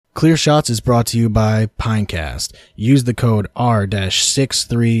Clear Shots is brought to you by Pinecast. Use the code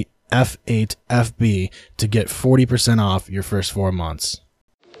R-63F8FB to get 40% off your first 4 months.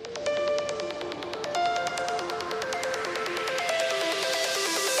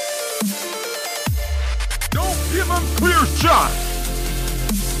 Don't give him clear shot.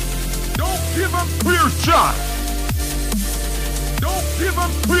 Don't give him clear shot. Don't give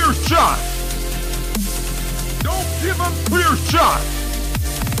him clear shot. Don't give him clear shot.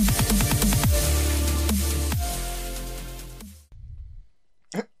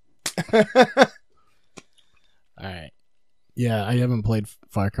 Alright. Yeah, I haven't played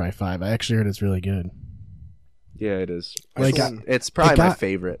Far Cry 5. I actually heard it's really good. Yeah, it is. Like, It's probably my got-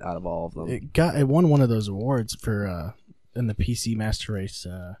 favorite out of all of them. It won one of those awards for in the PC Master Race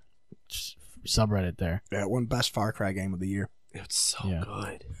subreddit there. Yeah, it won best Far Cry game of the year. It's so Yeah.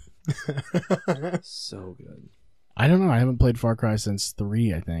 good. So good. I don't know. I haven't played Far Cry since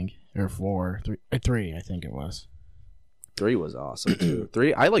 3, I think. Or 4. 3, I think it was. 3 was awesome too.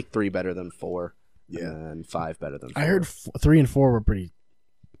 3, I like 3 better than 4. Yeah. And 5 better than 4. I heard 3 and 4 were pretty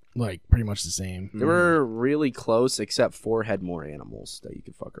much the same. They were really close, except 4 had more animals that you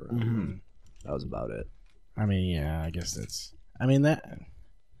could fuck around with. That was about it. I mean, yeah, I guess that's... I mean, that...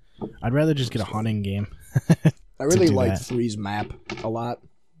 I'd rather just get a hunting game. I really do liked that. 3's map a lot,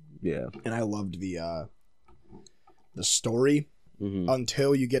 Yeah. and I loved the story Mm-hmm.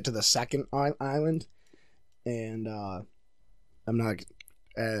 until you get to the second island. And I'm not.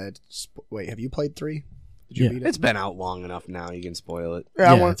 Wait, have you played 3? Did you Yeah. beat it? It's been out long enough now. You can spoil it.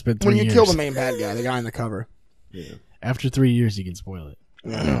 Yeah, when, it's been when 3 you kill years. the main bad guy, the guy on the cover. Yeah. After 3 years, you can spoil it.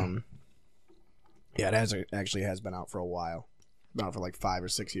 And, yeah, it actually has been out for a while. Been out for like 5 or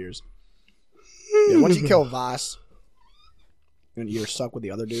 6 years. Yeah, once you kill Voss and you're stuck with the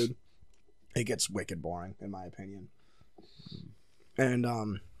other dude, it gets wicked boring, in my opinion. And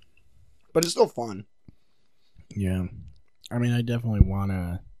but it's still fun. Yeah. I mean, I definitely want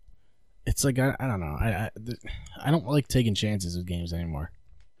to... It's like, I don't know. I don't like taking chances with games anymore.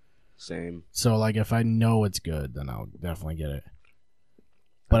 Same. So, like, if I know it's good, then I'll definitely get it.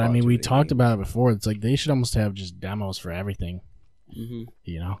 But, I bought mean, too we many talked games. about it before. It's like, they should almost have just demos for everything, Mm-hmm.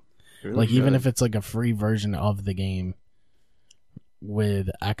 you know? Like, even if it's, like, a free version of the game with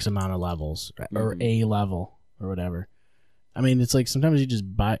X amount of levels, or a level, or whatever. I mean, it's like, sometimes you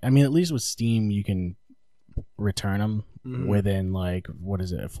just buy... I mean, at least with Steam, you can return them within, like, what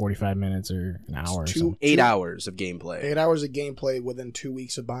is it, 45 minutes or an hour or Two- something. 8 hours of gameplay. 8 hours of gameplay within 2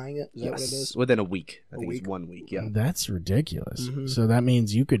 weeks of buying it. Is that what it is? Within a week. I A think week? it's 1 week. Yeah. That's ridiculous. Mhm. So that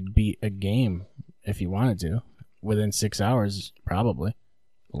means you could beat a game if you wanted to within 6 hours, probably.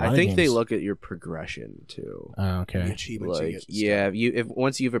 A lot I of think they games- look at your progression too. Oh, The okay. achievements you Like, get. yeah, if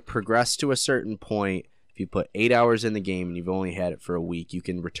once you've progressed to a certain point, if you put 8 hours in the game and you've only had it for a week, you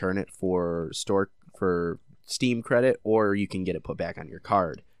can return it for Steam credit, or you can get it put back on your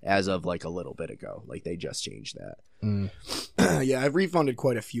card. As of like a little bit ago, like they just changed that. Mm. Yeah, I've refunded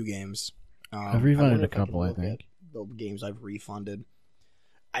quite a few games. I've refunded wonder a if can couple, I look at think. The games I've refunded.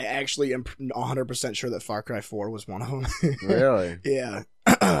 I actually am 100% sure that Far Cry 4 was one of them. Really? Yeah.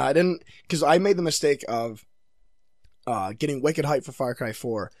 I didn't, because I made the mistake of getting wicked hype for Far Cry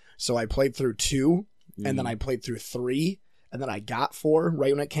 4. So I played through 2, and then I played through 3, and then I got 4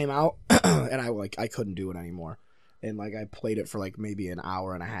 right when it came out, and I couldn't do it anymore. And like I played it for like maybe an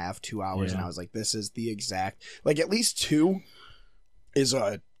hour and a half, 2 hours, and Yeah. I was like, this is the exact, like at least 2 is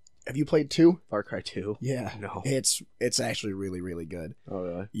have you played 2? Far Cry 2. Yeah. No. It's actually really, really good. Oh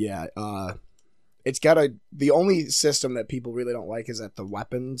really? Yeah, it's got the only system that people really don't like is that the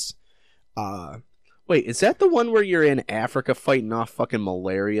weapons. Wait, is that the one where you're in Africa fighting off fucking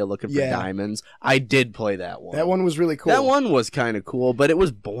malaria looking for Yeah. diamonds? I did play that one. That one was really cool. That one was kind of cool, but it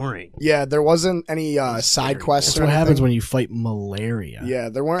was boring. Yeah, there wasn't any side quests. That's or what happens anything. when you fight malaria. Yeah,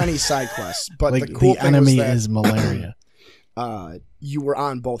 there weren't any side quests, but Like, the cool thing enemy was that is malaria. you were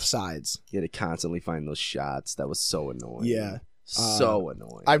on both sides. You had to constantly find those shots. That was so annoying. Yeah, So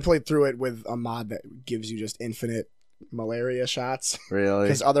annoying. I played through it with a mod that gives you just infinite malaria shots, really?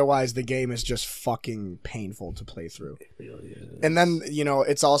 because otherwise the game is just fucking painful to play through. It really is. And then,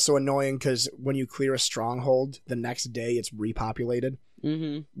 it's also annoying because when you clear a stronghold, the next day it's repopulated,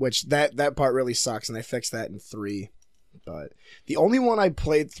 Mm-hmm. which that part really sucks, and they fixed that in 3. But the only one I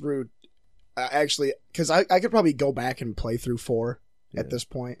played through, actually, because I could probably go back and play through 4 at this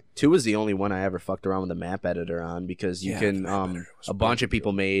point. 2 was the only one I ever fucked around with the map editor on, because you Yeah, can the map editor was a bunch really of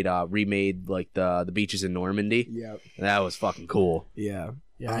people remade like the beaches in Normandy. Yeah, And that was fucking cool. yeah.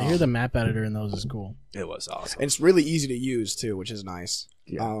 Yeah, I hear the map editor in those is cool. It was awesome. And it's really easy to use too, which is nice.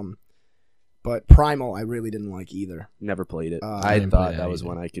 Yeah. But Primal, I really didn't like either. Never played it. I I didn't play thought that that was either.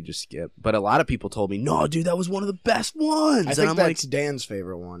 one I could just skip. But a lot of people told me, no, dude, that was one of the best ones. I And think I'm that's Dan's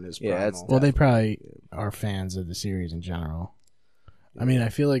favorite one. Is Yeah, Primal. it's- Well, they probably are fans of the series in general. I mean, I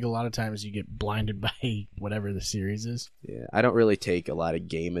feel like a lot of times you get blinded by whatever the series is. yeah, I don't really take a lot of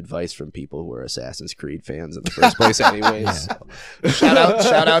game advice from people who are Assassin's Creed fans in the first place, anyways. Yeah.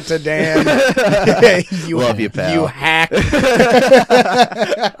 shout out to Dan. You Love you, pal. You hack.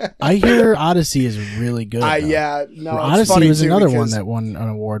 I hear Odyssey is really good. though. Yeah, no, it's Odyssey funny was too, another one because- that won an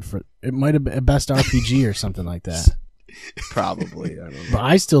award for. It might have been a best RPG or something like that. Probably. I don't know. But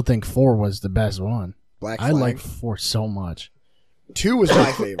I still think 4 was the best one. Black I Flag. like 4 so much. 2 was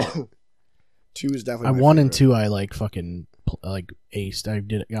my favorite. 2 is definitely. I my 1 and favorite. 2 I like fucking like aced. I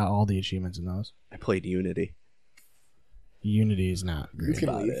got all the achievements in those. I played Unity. Unity is not You great. can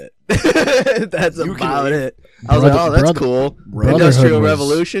About leave. it. That's You can about leave. it. I was like, Brother- oh, that's brother- cool. Brotherhood Industrial was-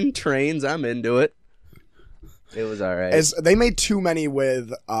 Revolution, trains, I'm into it. It was all right. As they made too many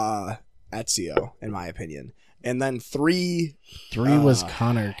with Ezio, in my opinion, and then 3. 3 was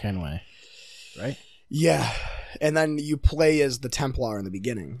Connor Kenway, right? Yeah, and then you play as the Templar in the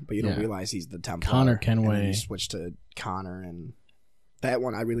beginning, but you don't Yeah. realize he's the Templar. Connor And then Kenway. you switch to Connor, and that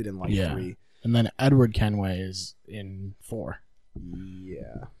one I really didn't like. Yeah. 3. And then Edward Kenway is in 4.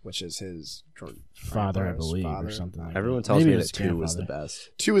 Yeah, which is his Father, I grandpa's believe, father. or something like Everyone that. tells Maybe me it that was 2 was the grandfather. best.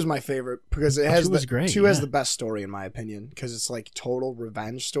 2 is my favorite because it has 2 was great, 2 has yeah. the best story in my opinion because it's like total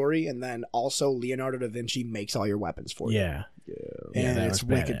revenge story, and then also Leonardo da Vinci makes all your weapons for you. Yeah. Yeah, And that it's was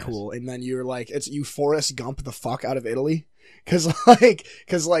wicked badass. cool. And then you're like, you Forrest Gump the fuck out of Italy, because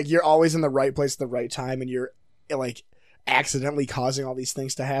you're always in the right place at the right time, and you're like accidentally causing all these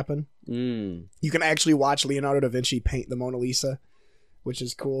things to happen. Mm. You can actually watch Leonardo da Vinci paint the Mona Lisa, which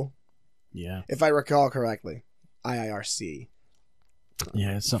is cool. Yeah. If I recall correctly, IIRC.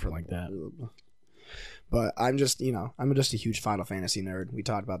 Yeah, it's something like that. But I'm just a huge Final Fantasy nerd. We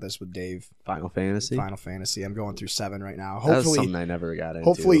talked about this with Dave. Final Fantasy. Final Fantasy. I'm going through 7 right now. That was something I never got into.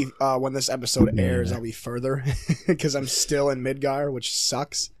 Hopefully, when this episode Me airs, neither. I'll be further because I'm still in Midgar, which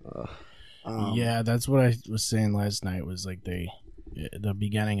sucks. Yeah, that's what I was saying last night. Was like the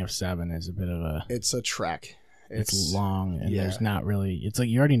beginning of 7 is a bit of a. It's a trek. It's long and yeah. there's not really. It's like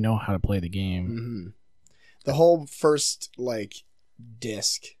you already know how to play the game. Mhm. The whole first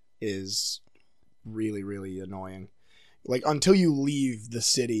disc is really, really annoying. Like until you leave the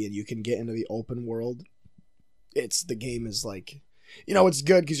city and you can get into the open world, the game is like, it's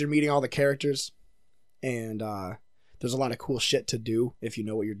good because you're meeting all the characters, and there's a lot of cool shit to do if you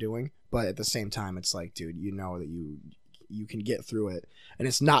know what you're doing. But at the same time, it's like, dude, you know that you can get through it, and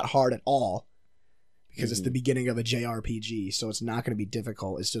it's not hard at all because it's the beginning of a JRPG, so it's not going to be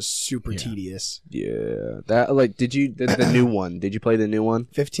difficult. It's just super Yeah. tedious. Yeah. That did you the new one? Did you play the new one?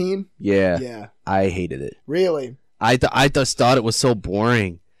 15? Yeah. Yeah. I hated it. Really? I just thought it was so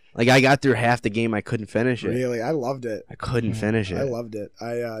boring. Like I got through half the game, I couldn't finish it. Really? I loved it. I couldn't finish it. I loved it.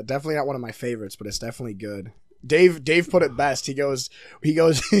 I definitely not one of my favorites, but it's definitely good. Dave put it best. He goes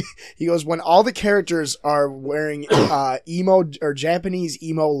when all the characters are wearing emo or Japanese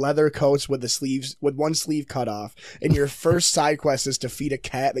emo leather coats with one sleeve cut off, and your first side quest is to feed a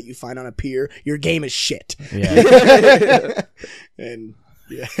cat that you find on a pier, your game is shit. Yeah. And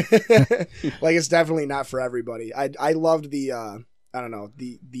yeah, like it's definitely not for everybody. I loved the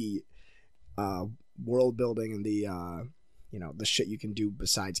the world building and the shit you can do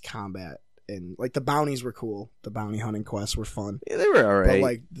besides combat. And like the bounties were cool. The bounty hunting quests were fun. Yeah, they were alright. But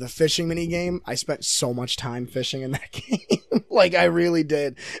like the fishing mini game, I spent so much time fishing in that game. Like I really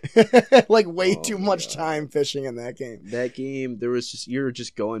did. Like way too much time fishing in that game. That game, you were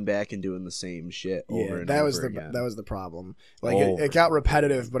just going back and doing the same shit over and that over was again. that was the problem. Like Over. it got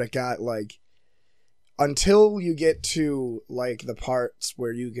repetitive, but it got like until you get to like the parts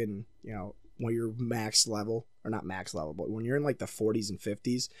where you can, when you're max level, or not max level, but when you're in like the 40s and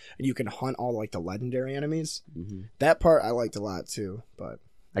 50s and you can hunt all like the legendary enemies, that part I liked a lot too. But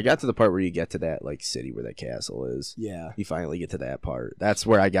I got to the part where you get to that like city where that castle is. yeah, You finally get to that part. That's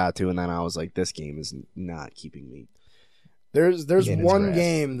where I got to, and then I was like, this game is not keeping me. there's In its one grasp.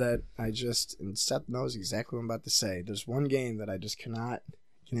 game that and Seth knows exactly what I'm about to say. There's one game that I just cannot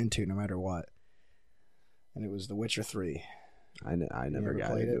get into no matter what, and it was The Witcher 3. I never never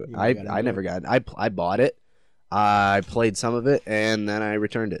got played into it? it. You I never got I into never got. I bought it. I played some of it, and then I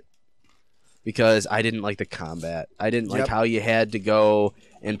returned it because I didn't like the combat. I didn't like Yep. how you had to go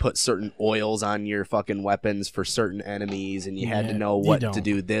and put certain oils on your fucking weapons for certain enemies, and you had to Yeah, know you what to don't.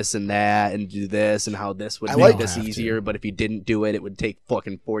 do this and that, and do this, and how this would I make like- this Have to. easier. But if you didn't do it, it would take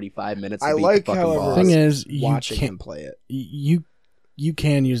fucking 45 minutes. To I beat like, the fucking however, boss. Thing is, you watching can't. him play it. You you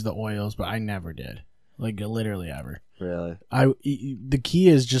can use the oils, but I never did. Like literally ever. Really? The key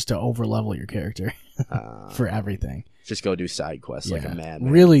is just to over level your character for everything. Just go do side quests like a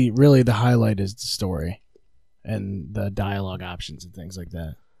madman. Really, the highlight is the story and the dialogue options and things like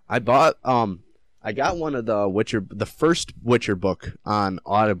that. I bought I got one of the first Witcher book on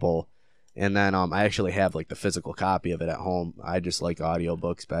Audible, and then I actually have like the physical copy of it at home. I just like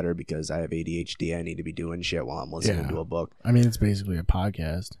audiobooks better because I have ADHD. I need to be doing shit while I'm listening to a book. I mean, it's basically a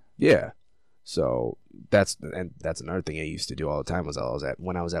podcast. Yeah. So that's another thing I used to do all the time was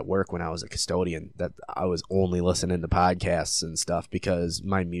when I was at work, when I was a custodian, that I was only listening to podcasts and stuff because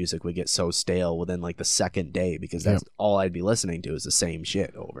my music would get so stale within like the second day because that's all I'd be listening to is the same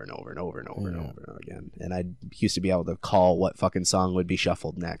shit over and over and over and over and over again. And I used to be able to call what fucking song would be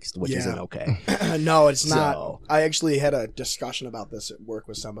shuffled next, which isn't okay. No, it's not. I actually had a discussion about this at work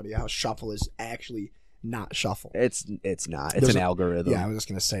with somebody, how shuffle is actually not shuffle. It's not. It's an algorithm. Yeah, I was just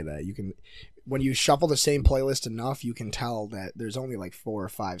gonna say that. You can, when you shuffle the same playlist enough, you can tell that there's only like 4 or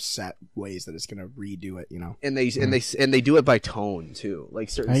 5 set ways that it's gonna redo it. You know, and they do it by tone too, like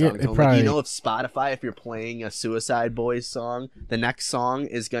certain song tone. Like, you know, if Spotify, if you're playing a Suicide Boys song, the next song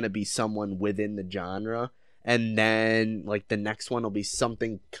is gonna be someone within the genre, and then like the next one will be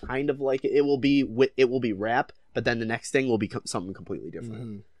something kind of like it will be rap, but then the next thing will be something completely different.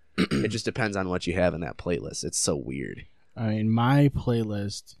 Mm-hmm. It just depends on what you have in that playlist. It's so weird. I mean, my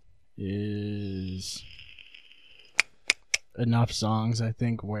playlist is enough songs, I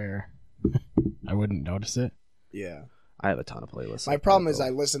think, where I wouldn't notice it. Yeah. I have a ton of playlists. My problem is I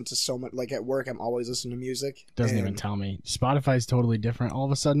listen to so much, like at work, I'm always listening to music. It doesn't even tell me. Spotify's totally different all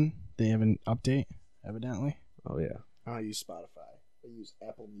of a sudden. They have an update, evidently. Oh, yeah. I don't use Spotify. I use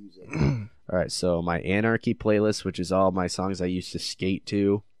Apple Music. All right, so my Anarchy playlist, which is all my songs I used to skate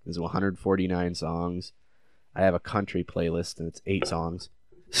to, is 149 songs. I have a country playlist, and it's 8 songs.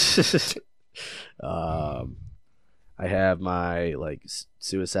 I have my like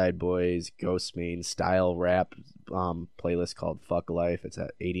Suicide Boys, Ghostmain style rap playlist called Fuck Life. It's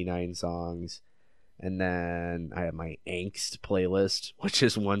at 89 songs. And then I have my Angst playlist, which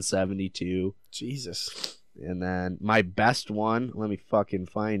is 172. Jesus. And then my best one, let me fucking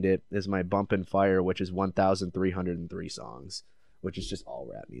find it, is my Bumpin' Fire, which is 1,303 songs, which is just all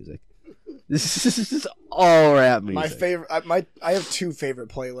rap music. This is just all rap music. My favorite, I have 2 favorite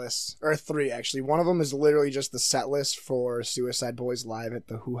playlists, or 3 actually. One of them is literally just the set list for Suicide Boys live at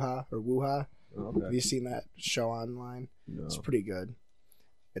the Hoo-Ha or Woo-Ha. Okay. Have you seen that show online? No. It's pretty good.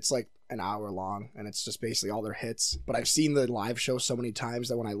 It's like an hour long, and it's just basically all their hits. But I've seen the live show so many times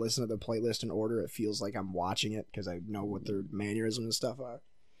that when I listen to the playlist in order, it feels like I'm watching it because I know what their mannerisms and stuff are.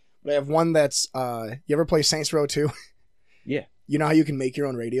 But I have one that's, you ever play Saints Row 2? Yeah. You know how you can make your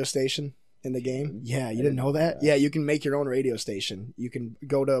own radio station in the game? Yeah, you didn't know that? Yeah, you can make your own radio station. You can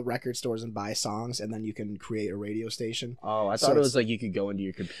go to record stores and buy songs, and then you can create a radio station. Oh, I thought it was like you could go into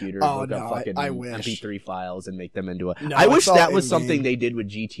your computer and look up fucking I wish. MP3 files and make them into a... No, I wish that was something they did with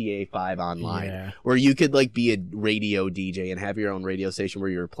GTA 5 Online, Yeah. where you could like be a radio DJ and have your own radio station where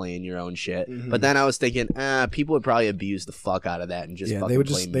you were playing your own shit. Mm-hmm. But then I was thinking, people would probably abuse the fuck out of that and just they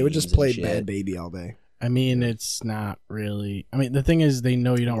would just play Bad Baby all day. I mean, it's not really... I mean, the thing is, they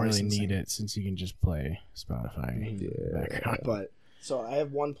know you don't really need it since you can just play Spotify. Yeah. But so I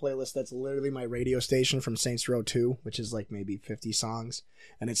have one playlist that's literally my radio station from Saints Row 2, which is like maybe 50 songs.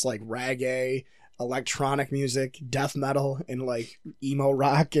 And it's like reggae, electronic music, death metal, and like emo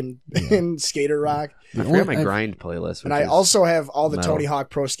rock and skater rock. I forgot my grind playlist. And I also have all the Tony Hawk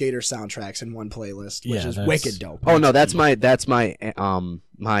Pro Skater soundtracks in one playlist, which is wicked dope. Oh no, that's my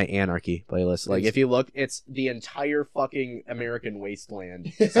my Anarchy playlist. Like if you look, it's the entire fucking American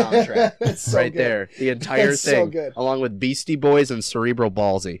Wasteland soundtrack so right good. there. The entire It's thing, so good. along with Beastie Boys and Cerebral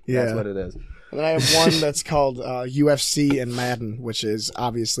Ballsy. That's Yeah. what it is. And then I have one that's called UFC and Madden, which is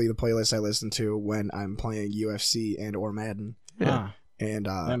obviously the playlist I listen to when I'm playing UFC and or Madden. Yeah. And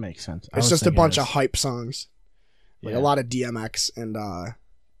That makes sense. it's just a bunch of hype songs, like a lot of DMX, and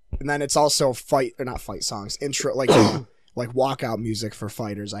then it's also not fight songs, intro like like walkout music for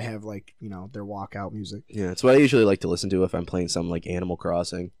fighters. I have like their walkout music. Yeah, it's what I usually like to listen to if I'm playing something like Animal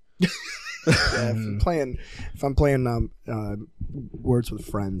Crossing. Yeah, if I'm playing Words with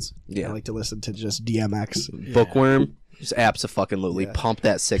Friends, Yeah. I like to listen to just DMX. Bookworm, just absolutely pump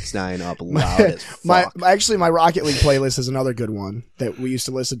that 6ix9ine up loud as fuck. My Rocket League playlist is another good one that we used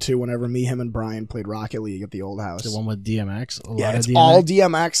to listen to whenever him and Brian played Rocket League at the old house. The one with DMX. It's all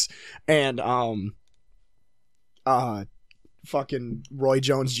DMX and fucking Roy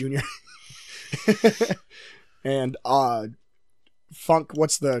Jones Jr. and Funk.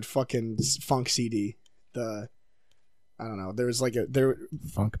 What's the fucking Funk CD? The I don't know. There was like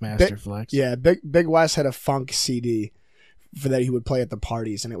Funk Master Flex. Yeah, Big West had a funk CD for that he would play at the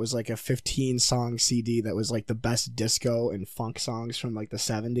parties, and it was like a 15-song CD that was like the best disco and funk songs from like the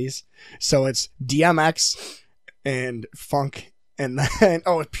 70s. So it's DMX and funk, and then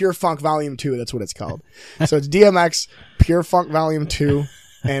Pure Funk Volume 2. That's what it's called. So it's DMX, Pure Funk Volume 2,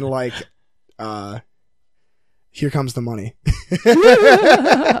 and like Here Comes the Money.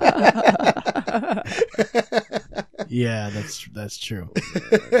 Yeah, that's true.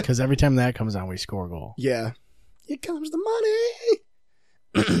 Because every time that comes on, we score a goal. Yeah. Here comes the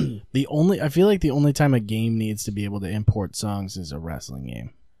money. I feel like the only time a game needs to be able to import songs is a wrestling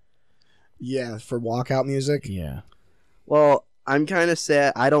game. Yeah, for walkout music. Yeah. Well, I'm kind of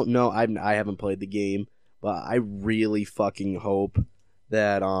sad. I don't know. I haven't played the game, but I really fucking hope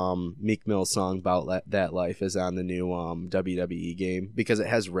that Meek Mill's song About That Life is on the new WWE game, because it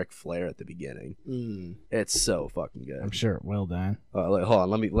has Ric Flair at the beginning. It's so fucking good. I'm sure it will, Dan. Hold on,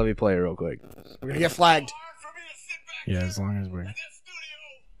 let me play it real quick. We're gonna get flagged. Yeah, as long as we're... Look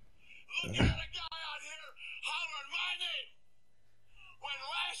at the guy out here hollering my name. When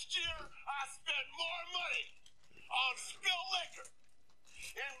last year I spent more money on spilled liquor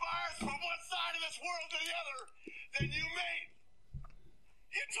in bars from one side of this world to the other than you made.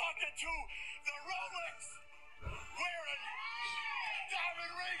 You're talking to the Rolex wearing,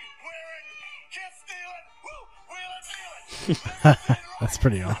 diamond ring wearing, kiss stealing, woo, wheeling dealing. That's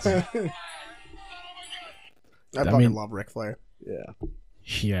pretty awesome. I fucking love Ric Flair. Yeah,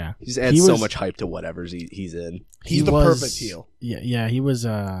 Yeah. he just adds so much hype to whatever he's in. He's the perfect heel. Yeah, he was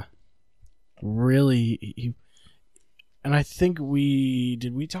really and I think we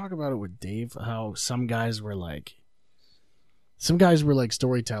talk about it with Dave, how some guys were like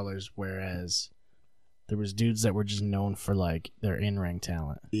storytellers, whereas there was dudes that were just known for like their in-ring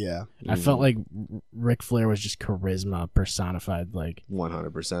talent. Yeah. I felt like Ric Flair was just charisma personified. Like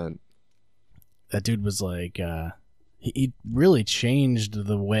 100%. that dude was like he really changed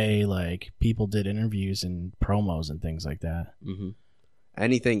the way like people did interviews and promos and things like that. Mm-hmm.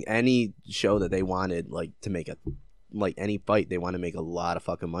 Any show that they wanted like to make any fight they want to make a lot of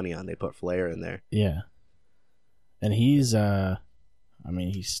fucking money on, they put Flair in there. Yeah. And he's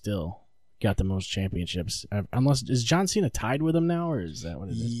he's still got the most championships. Unless, is John Cena tied with him now, or is that what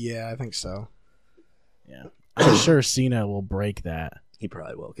it is? Yeah, I think so. Yeah. I'm sure Cena will break that. He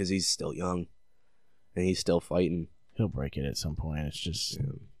probably will, because he's still young and he's still fighting. He'll break it at some point. It's just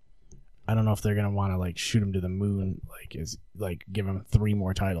I don't know if they're gonna want to like shoot him to the moon, like give him 3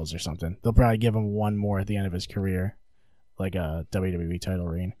 more titles or something. They'll probably give him 1 more at the end of his career, like a WWE title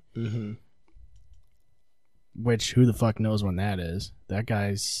reign. Mm-hmm. Which, who the fuck knows when that is? That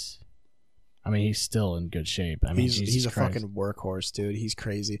guy's, he's still in good shape. He's a fucking workhorse, dude. He's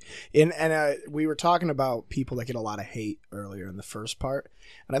crazy. And we were talking about people that get a lot of hate earlier in the first part,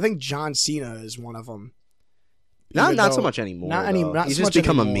 and I think John Cena is one of them. Not so much anymore. Not he's so just much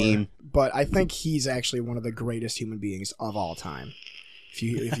become anymore, a meme. But I think he's actually one of the greatest human beings of all time.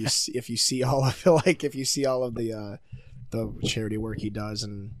 If you see all of the charity work he does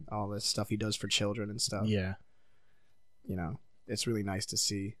and all the stuff he does for children and stuff. Yeah. It's really nice to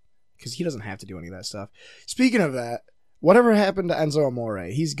see, because he doesn't have to do any of that stuff. Speaking of that, whatever happened to Enzo Amore?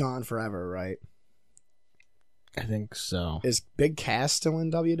 He's gone forever, right? I think so. Is Big Cass still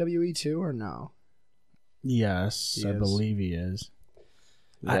in WWE too, or no? Yes, I believe he is. Is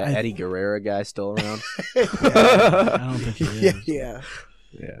that Eddie Guerrero guy still around? I don't think he is. Yeah.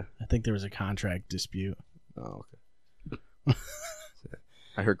 I think there was a contract dispute. Oh, okay.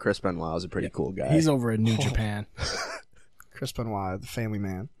 I heard Chris Benoit is a pretty cool guy. He's over in New Japan. Chris Benoit, the family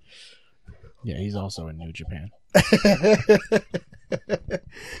man. Yeah, he's also in New Japan. The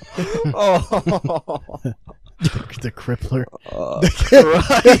Crippler.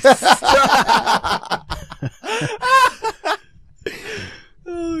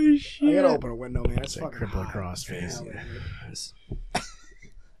 Holy shit. I gotta open a window, man. It's fucking Crippler hot. crossface.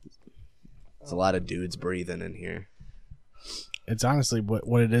 There's a lot of dudes breathing in here. It's honestly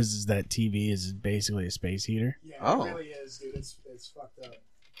what it is that TV is basically a space heater. Yeah, it really is, dude. It's fucked up.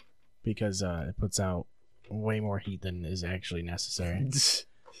 Because it puts out way more heat than is actually necessary.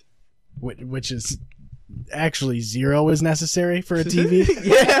 Which is actually 0 is necessary for a TV.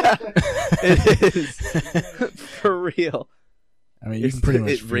 Yeah, it is. For real. You can pretty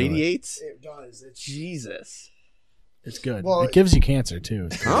much it radiates. It does. It's Jesus. It's good. Well, it gives you cancer too.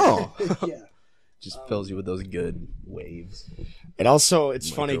 Oh. yeah. Just fills you with those good waves. And also, it's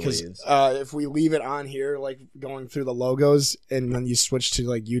funny because if we leave it on here, like going through the logos, and then you switch to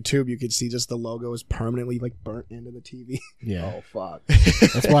like YouTube, you can see just the logos permanently like burnt into the TV. Yeah. Oh fuck.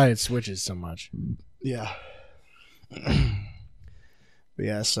 That's why it switches so much. Yeah. But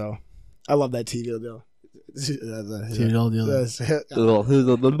yeah, so I love that TV deal.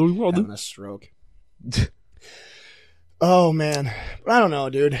 Having a stroke. Oh man, I don't know,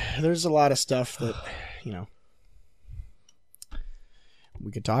 dude. There's a lot of stuff that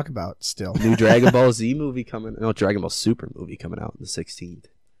we could talk about still. New Dragon Ball Z movie coming. No, Dragon Ball Super movie coming out on the 16th.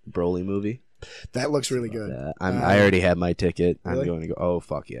 Broly movie. That looks really good. I already have my ticket. Really? I'm going to go. Oh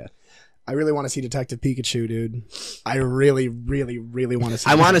fuck yeah! I really want to see Detective Pikachu, dude. I really, really, really want to see.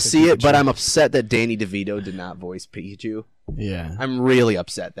 I want to see it, Pikachu. but I'm upset that Danny DeVito did not voice Pikachu. Yeah. I'm really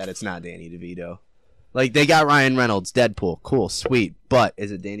upset that it's not Danny DeVito. Like, they got Ryan Reynolds, Deadpool, cool, sweet, but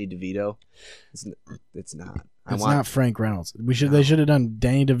is it Danny DeVito? It's not. It's not Frank Reynolds. They should have done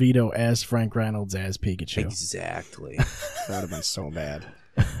Danny DeVito as Frank Reynolds as Pikachu. Exactly. That would have been so bad.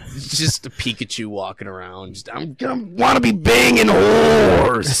 It's just a Pikachu walking around. Just, I'm gonna want to be banging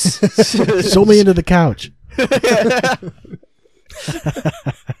whores. Sew me into the couch.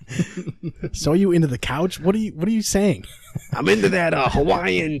 Sew you into the couch? What are you saying? I'm into that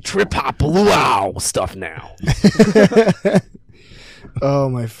Hawaiian trip hop luau stuff now. Oh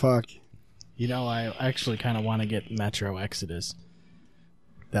my fuck. You know, I actually kind of want to get Metro Exodus.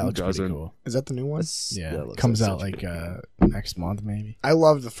 That looks pretty cool. Is that the new one? Yeah, it comes out like next month maybe. I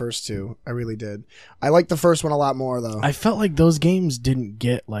loved the first two. I really did. I liked the first one a lot more though. I felt like those games didn't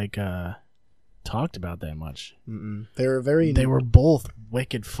get like talked about that much. They were both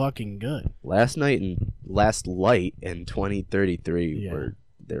wicked fucking good. Last Light and 2033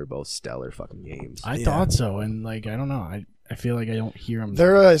 they were both stellar fucking games. I thought so, and like I don't know, I feel like I don't hear them.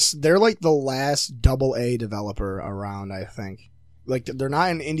 They're like the last AA developer around, I think. Like they're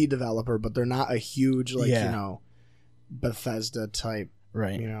not an indie developer, but they're not a huge Bethesda type,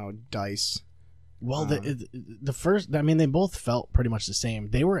 right? DICE. Well, the first, I mean, they both felt pretty much the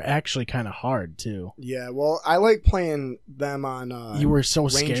same. They were actually kind of hard too. Yeah, well, I like playing them on. You were so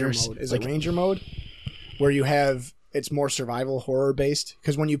Ranger scarce. mode. Is it Ranger mode, where it's more survival horror based?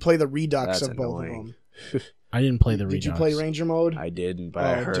 Because when you play the Redux That's of both annoying. of them, I didn't play the Redux. Did you play Ranger mode? I didn't, but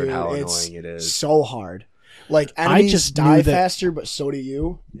I heard how annoying it is. So hard. Like enemies just die faster, but so do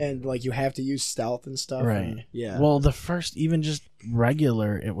you, and like you have to use stealth and stuff. Right. And, yeah. Well, the first, even just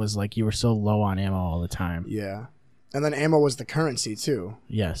regular, it was like you were so low on ammo all the time. Yeah. And then ammo was the currency too.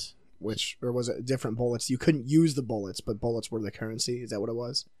 Yes. Or was it different bullets? You couldn't use the bullets, but bullets were the currency. Is that what it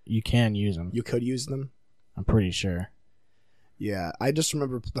was? You can use them. You could use them. I'm pretty sure. Yeah, I just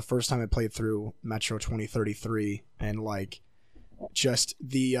remember the first time I played through Metro 2033 and like just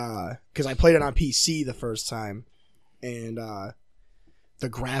the because I played it on PC the first time, and the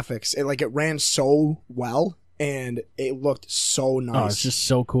graphics it ran so well and it looked so nice. Oh, it's just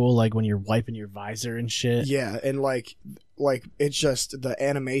so cool, like when you're wiping your visor and shit. Yeah, and like it's just the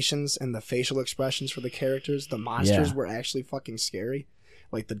animations and the facial expressions for the characters. The monsters were actually fucking scary.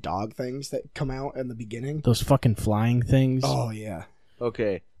 Like the dog things that come out in the beginning. Those fucking flying things. Oh, yeah.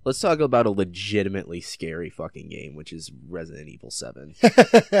 Okay, let's talk about a legitimately scary fucking game, which is Resident Evil 7.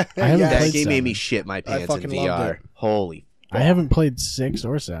 That game made me shit my pants in fucking loved VR. it. Holy I haven't played 6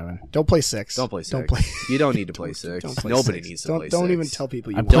 or 7. Don't play 6. Don't play 6. You don't need to play 6. Don't play Nobody 6. needs to play 6. Don't even tell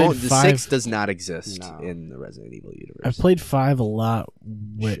people you I want. played The 5. 6 does not exist in the Resident Evil universe. I played 5 a lot.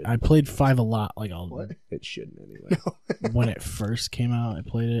 I played 5 a lot, like It shouldn't anyway. when it first came out. I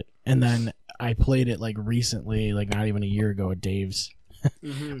played it, and then I played it like recently, like not even a year ago at Dave's.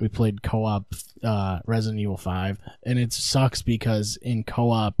 We played co-op Resident Evil 5, and it sucks because in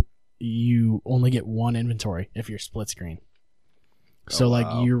co-op you only get one inventory if you're split screen. So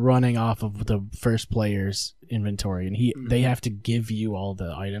like you're running off of the first player's inventory, and they have to give you all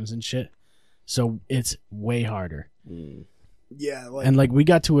the items and shit. So it's way harder. Yeah, And like we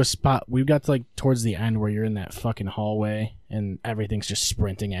got to a spot, we got to like towards the end where you're in that fucking hallway and everything's just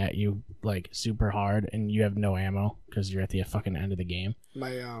sprinting at you like super hard, and you have no ammo because you're at the fucking end of the game.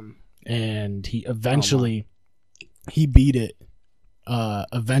 And he eventually he beat it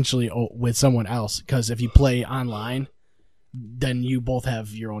eventually with someone else, because if you play online, then you both have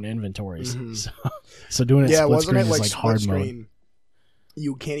your own inventories. So doing it split screen is like hard mode.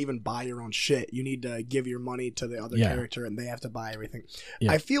 You can't even buy your own shit. You need to give your money to the other character, and they have to buy everything.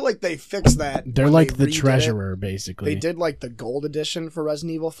 I feel like they fixed that. They're like the treasurer, basically. They did like the gold edition for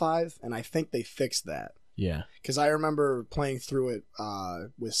Resident Evil 5, and I think they fixed that. Yeah. Because I remember playing through it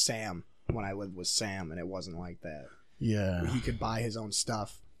with Sam when I lived with Sam, and it wasn't like that. Yeah. He could buy his own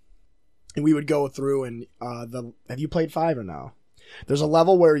stuff. And we would go through and have you played 5 or no? There's a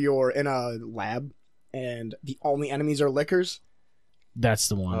level where you're in a lab and the only enemies are lickers. That's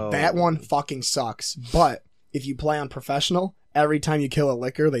the one. That one fucking sucks. But if you play on professional, every time you kill a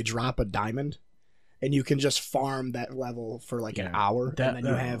licker, they drop a diamond. and you can just farm that level for like an hour, and then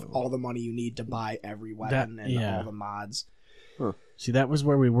you have all the money you need to buy every weapon and all the mods. Huh. See, that was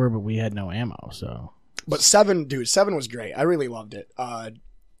where we were, but we had no ammo, so. But 7 was great. I really loved it. I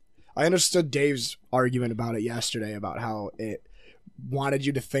understood Dave's argument about it yesterday about how it wanted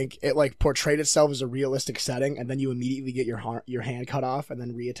you to think it like portrayed itself as a realistic setting, and then you immediately get your hand cut off and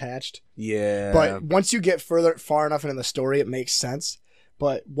then reattached. Yeah. But once you get far enough into the story, it makes sense.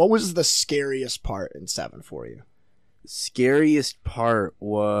 But what was the scariest part in 7 for you? Scariest part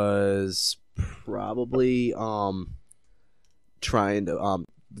was probably trying to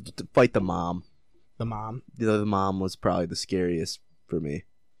fight the mom. The mom? The mom was probably the scariest for me.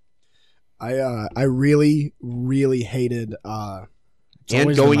 I really, really hated and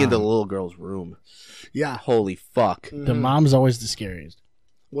going into the little girl's room. Yeah. Holy fuck. The mom's always the scariest.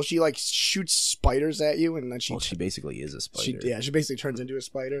 Well, she like shoots spiders at you, and then she basically is a spider. She basically turns into a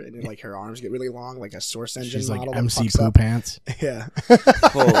spider, and then like her arms get really long, like a Source Engine She's model. like MC Poo Pants. Yeah.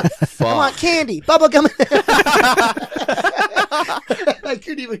 Oh, fuck. I want candy, bubblegum. I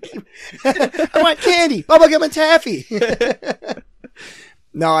couldn't even keep... I want candy, bubblegum, and taffy.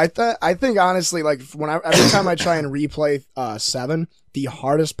 No, I think honestly, like every time I try and replay 7, the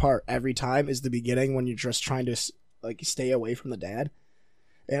hardest part every time is the beginning when you're just trying to like stay away from the dad.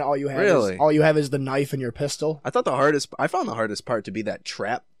 And all you have is the knife and your pistol. I found the hardest part to be that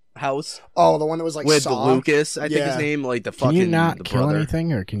trap house. Oh, the one that was like with Saw? Lucas, I think his name, like the fucking. Can you not the kill brother.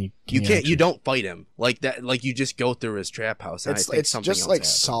 anything, or can you? You can't. You don't fight him like that. Like you just go through his trap house. And It's I think something just else like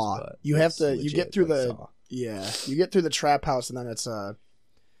happens, Saw. but You have it's to. You legit get through like the. Saw. Yeah, you get through the trap house, and then it's a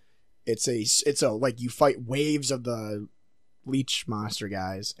like you fight waves of the leech monster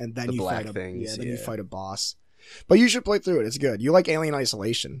guys, and then The you black fight things, then you yeah. fight a boss. But you should play through it. It's good. You like Alien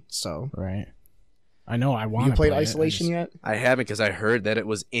Isolation, so Right. I know. I want. you played Isolation yet? I haven't because I heard that it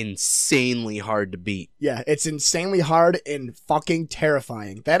was insanely hard to beat. Yeah, it's insanely hard and fucking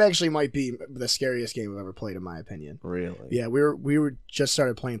terrifying. That actually might be the scariest game I've ever played, in my opinion. Really? Yeah, we were just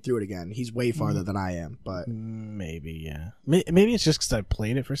started playing through it again. He's way farther than I am, but Maybe, yeah. Maybe it's just because I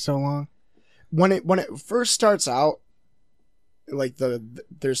played it for so long. when it first starts out, like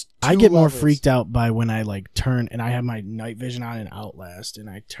there's I two get more levels. freaked out by when I like turn and I have my night vision on in Outlast, and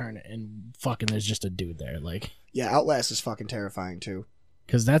I turn it and fucking there's just a dude there, like, Yeah, Outlast is fucking terrifying too.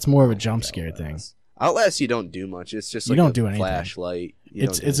 because that's more of a jump scare thing. Outlast, you don't do much. It's just You like don't a do anything. flashlight. You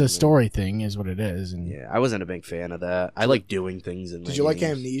It's don't do a anything. story thing, is what it is, and Yeah, I wasn't a big fan of that. I like doing things in. Did you like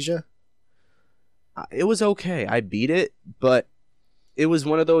Amnesia? It was okay. I beat it, but it was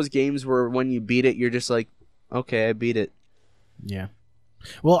one of those games where when you beat it, you're just like, okay, I beat it. yeah.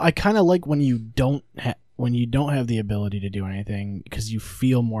 Well, I kind of like when you don't have the ability to do anything because you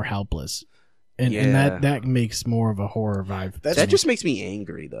feel more helpless, and Yeah. that makes more of a horror vibe. That's That just makes me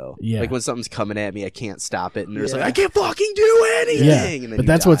angry, though. Yeah. Like when something's coming at me, I can't stop it, and there's Yeah. like, I can't fucking do anything. Yeah, And then but you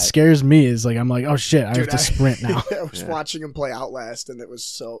that's what die. scares me is like I'm like, oh shit, I Dude, have to sprint now. I was Yeah. watching him play Outlast, and it was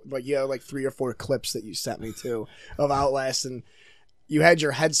so like you had like 3 or 4 clips that you sent me too of Outlast, and you had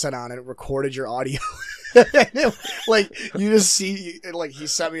your headset on and it recorded your audio. Like you just see, like he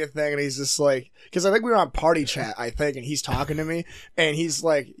sent me a thing, and he's just like, because I think we were on party chat, I think, and he's talking to me, and he's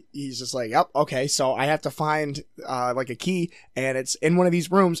just like, yep, okay, so I have to find like a key, and it's in one of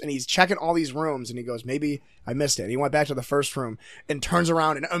these rooms, and he's checking all these rooms, and he goes, maybe I missed it. And he went back to the first room and turns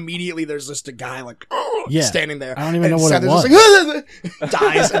around, and immediately there's just a guy like Yeah. standing there. I don't even know what Seth it is was. just like,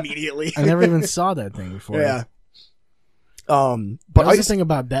 dies immediately. I never even saw that thing before. Yeah. But But the thing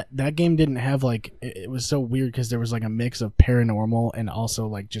about that game didn't have like it was so weird because there was like a mix of paranormal and also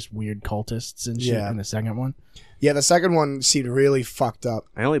like just weird cultists and shit Yeah. in the second one. yeah, the second one seemed really fucked up.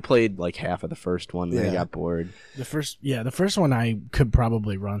 I only played like half of the first one, then I Yeah. got bored. The first one I could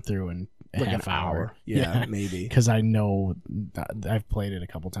probably run through in a Like half an hour. Yeah, maybe. because I know I've played it a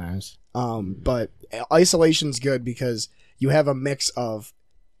couple times. But Isolation's good because you have a mix of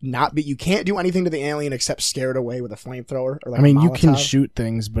you can't do anything to the alien except scare it away with a flamethrower or like I mean, a you can Molotov. shoot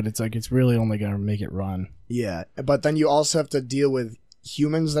things, but it's like it's really only gonna make it run. Yeah, but then you also have to deal with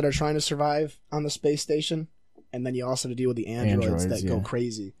humans that are trying to survive on the space station, and then you also have to deal with the androids that go yeah.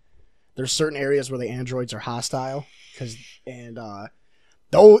 crazy. There's certain areas where the androids are hostile,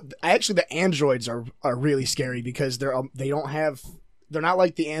 though actually the androids are really scary because they're not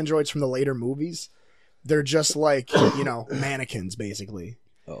like the androids from the later movies. They're just like mannequins basically.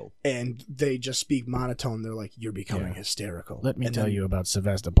 Oh, And they just speak monotone. They're like, "You're becoming Yeah. hysterical." Let me And tell then- you about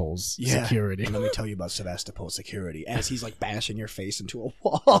Sevastopol's Yeah. security. Let me tell you about Sevastopol security as he's like bashing your face into a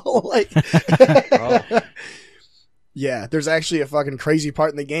wall. Like, Oh. yeah, there's actually a fucking crazy part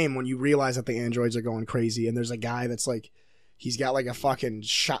in the game when you realize that the androids are going crazy, and there's a guy that's like, he's got like a fucking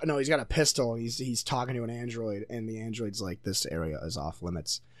shot. No, he's got a pistol. And he's talking to an android, and the android's like, "This area is off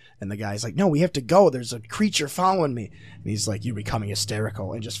limits." And the guy's like, "No, we have to go. There's a creature following me." And he's like, "You're becoming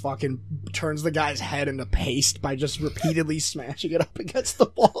hysterical," and just fucking turns the guy's head into paste by just repeatedly smashing it up against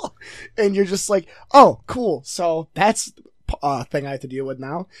the wall. And you're just like, "Oh, cool. So that's thing I have to deal with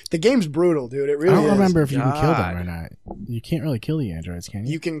now." The game's brutal, dude. It really I don't is. remember if you can kill them or not. You can't really kill the androids, can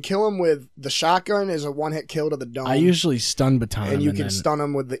you? You can kill them with the shotgun is a one-hit kill to the dome. I usually stun baton and you can then, stun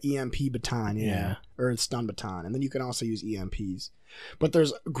them with the EMP baton, Yeah. or stun baton, and then you can also use EMPs. But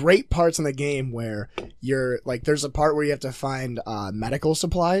there's great parts in the game where you're like, there's a part where you have to find medical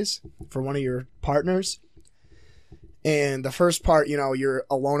supplies for one of your partners. And the first part, you're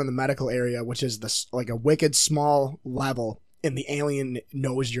alone in the medical area, which is like a wicked small level, and the alien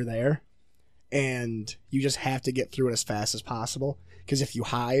knows you're there, and you just have to get through it as fast as possible, because if you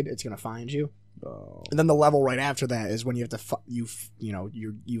hide, it's gonna find you. Oh. And then the level right after that is when you have to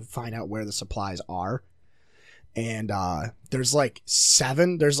you find out where the supplies are, and there's like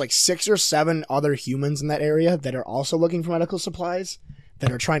 6 or 7 other humans in that area that are also looking for medical supplies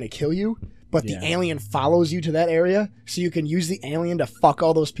that are trying to kill you. But the alien follows you to that area, so you can use the alien to fuck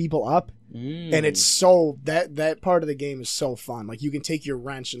all those people up. And it's so that part of the game is so fun. Like, you can take your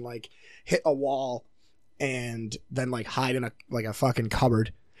wrench and like hit a wall, and then like hide in a fucking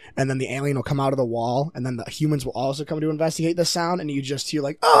cupboard, and then the alien will come out of the wall, and then the humans will also come to investigate the sound, and you just hear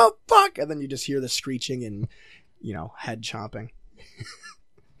like, "Oh fuck," and then you just hear the screeching and head chomping.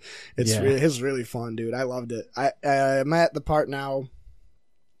 It's really fun, dude. I loved it. I'm at the part now.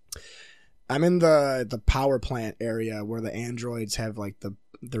 I'm in the power plant area where the androids have like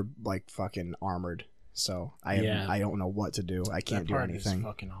they're like fucking armored. So I don't know what to do. I can't do anything. Is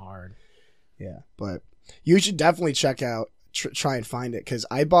fucking hard. Yeah, but you should definitely check out, try and find it, because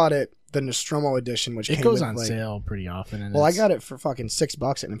I bought it, the Nostromo edition, which it goes on sale pretty often. And I got it for fucking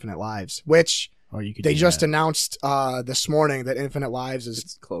 $6 at Infinite Lives, which they just announced this morning that Infinite Lives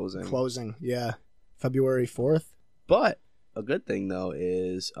is closing. Yeah, February 4th. But a good thing though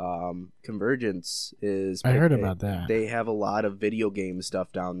is Convergence is. I heard about that. They have a lot of video game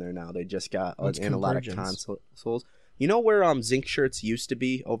stuff down there now. They just got in a lot of consoles. You know where Zinc Shirts used to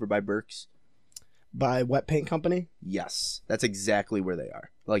be, over by Burke's? By Wet Paint Company? Yes, that's exactly where they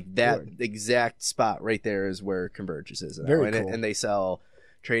are. Like that exact spot right there is where Convergence is. Very cool. And they sell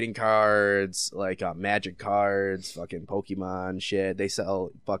trading cards, like Magic cards, fucking Pokemon shit. They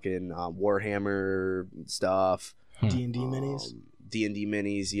sell fucking Warhammer stuff. D&D minis. D&D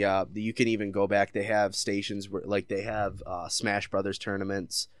minis, yeah. You can even go back. They have stations where, like, they have Smash Brothers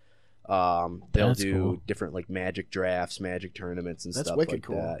tournaments. They'll do cool. different like Magic drafts, Magic tournaments, and stuff like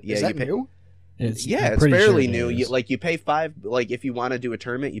cool. that. Yeah, is that new? It's fairly new. You pay $5. Like, if you want to do a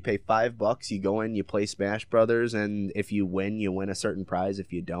tournament, you pay $5. You go in, you play Smash Brothers, and if you win a certain prize.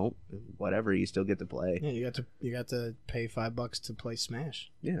 If you don't, whatever, you still get to play. Yeah, you got to pay $5 to play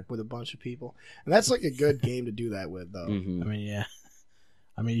Smash. Yeah, with a bunch of people, and that's like a good game to do that with, though. Mm-hmm.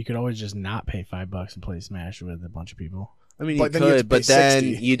 I mean, you could always just not pay $5 and play Smash with a bunch of people. I mean, you could, but then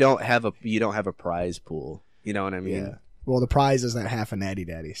you don't have a prize pool. You know what I mean? Yeah. Well, the prize is that half a Natty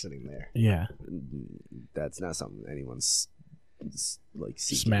Daddy sitting there. Yeah, that's not something anyone's like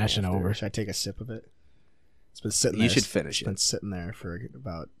smashing over. Should I take a sip of it? It's been sitting there. You should finish it. It's been sitting there for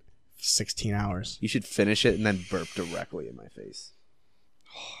about 16 hours. You should finish it and then burp directly in my face.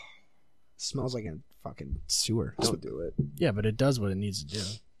 It smells like a fucking sewer. Don't do it. Yeah, but it does what it needs to do.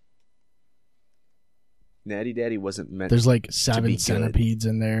 Natty Daddy wasn't meant. There's like 7 to centipedes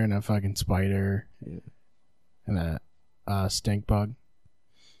in there, and a fucking spider, and a stink bug.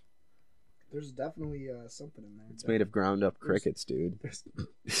 There's definitely something in there. It's made of ground up crickets, dude. There's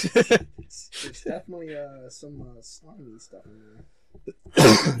definitely some slimy stuff in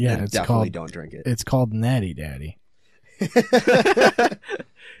there. Yeah, it's definitely called. Don't drink it. It's called Natty Daddy.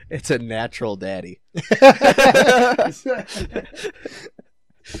 It's a natural daddy. I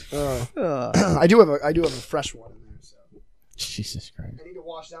do have a fresh one in there. So. Jesus Christ! I need to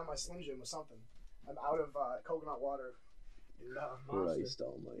wash down my Slim Jim with something. I'm out of coconut water. Christ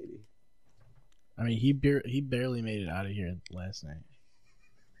Almighty! I mean, he barely made it out of here last night.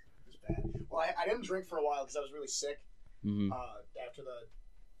 It was bad. Well, I didn't drink for a while because I was really sick. Mm-hmm. After the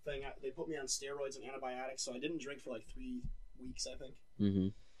thing, they put me on steroids and antibiotics, so I didn't drink for like 3 weeks, I think. Mm-hmm.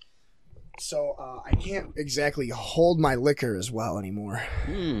 So I can't exactly hold my liquor as well anymore.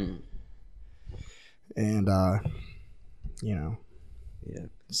 Mm. And Yeah.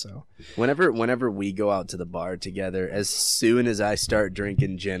 So Whenever we go out to the bar together, as soon as I start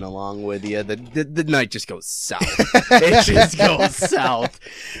drinking gin along with you, the night just goes south. It just goes south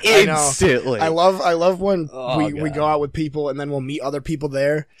I know. instantly. I love when Oh, we God. go out with people and then we'll meet other people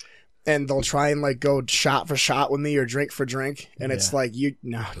there. And they'll try and like go shot for shot with me or drink for drink, and it's Yeah. like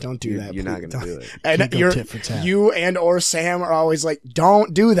no, don't do that. You're not please. gonna Don't. do it. And Can't go you're tit for tat. you and or Sam are always like,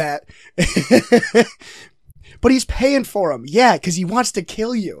 don't do that. But he's paying for him, yeah, because he wants to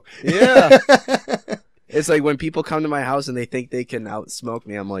kill you. Yeah. It's like when people come to my house and they think they can outsmoke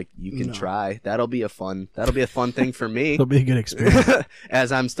me, I'm like, you can No. try. That'll be a fun thing for me. It'll be a good experience.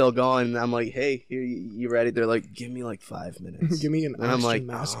 As I'm still going, I'm like, hey, here, you ready? They're like, give me like 5 minutes. Give me an And I'm like, oxygen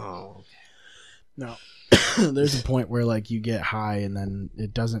mask. oh. No, There's a point where like you get high and then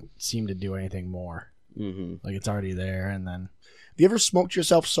it doesn't seem to do anything more. Mm-hmm. Like it's already there, and then have you ever smoked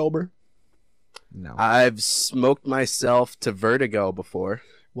yourself sober? no. I've smoked myself to vertigo before.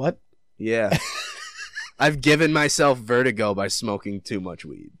 What? Yeah. I've given myself vertigo by smoking too much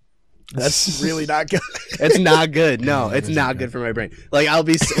weed. That's really not good. It's not good. No, Yeah, it's it not isn't good for my brain. Like I'll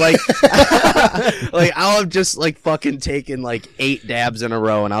be like, like I'll have just like fucking taken like 8 dabs in a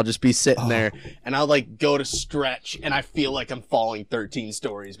row, and I'll just be sitting there, and I'll like go to stretch, and I feel like I'm falling 13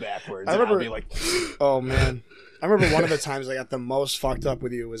 stories backwards. I and I'll remember- be like, Oh man, I remember one of the times I got the most fucked up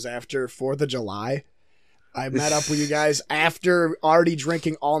with you was after 4th of July. I met up with you guys after already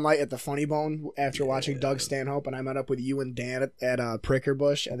drinking all night at the Funny Bone after watching Doug Stanhope, and I met up with you and Dan at Pricker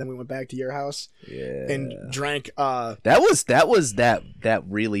Bush, and then we went back to your house yeah. and drank. That was that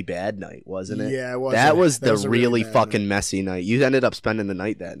really bad night, wasn't it? Yeah, it was. That was the a really bad fucking night. messy night. You ended up spending the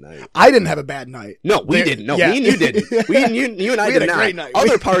night that night. I didn't have a bad night. No, we There- didn't. No, yeah. me and you didn't. We and you and I We had did a not. great night.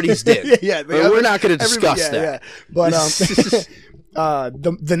 Other parties did. yeah, But we're not going to everybody- discuss that. Yeah. But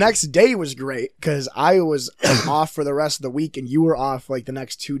the next day was great because I was off for the rest of the week, and you were off like the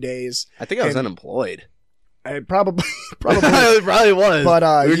next 2 days. I think I was And- unemployed. I probably. It probably was. But,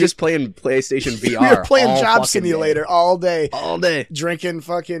 we were you- just playing PlayStation VR. We were playing all Job fucking Simulator day. all day, all day. drinking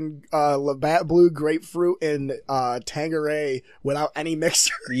fucking Labatt Blue grapefruit and Tanqueray without any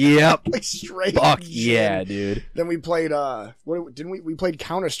mixer, Yep. like straight. Fuck gin. yeah, dude. Then we played what didn't we played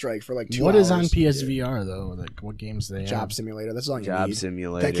Counter Strike for like 2 What hours. is on PSVR though? Like what games they Job have? Simulator. That's all you Job need.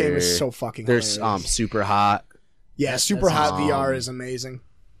 Simulator. That game is so fucking. There's hilarious. super hot. Yeah, Super that's Hot awesome. VR is amazing.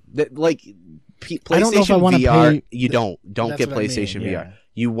 Like I don't know if I PlayStation wanna VR. pay- You don't That's get what I mean, PlayStation VR. yeah.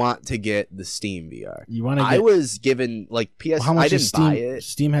 You want to get the Steam VR. You want to I get was given like PS. how much I is didn't Steam? buy it.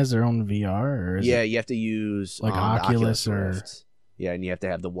 Steam has their own VR, or is Yeah, it, you have to use Like the Oculus or- Rift. Yeah, and you have to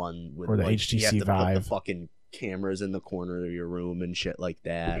have the one with Or the like, HTC you have to put the Vive. fucking cameras in the corner of your room and shit like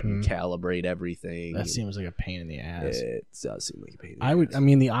that, Mhm. and calibrate everything. that seems like a pain in the ass. It does seem like a pain. in the I would. ass. I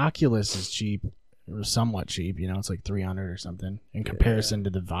mean, the Oculus is cheap. It was somewhat cheap. You know, it's like 300 or something in comparison to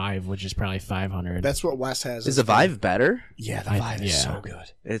the Vive, which is probably 500. That's what Wes has. Is the Vive better? Yeah, the I- Vive is yeah. so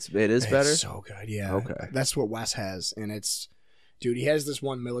good. It is better. It's so good. Yeah. Okay. That's what Wes has, and it's, dude. He has this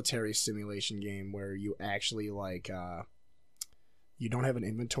one military simulation game where you actually like, you don't have an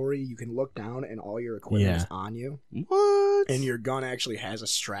inventory. You can look down, and all your equipment is Yeah. on you, What? and your gun actually has a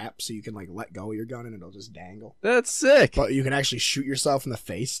strap, so you can like let go of your gun, and it'll just dangle. That's sick. But you can actually shoot yourself in the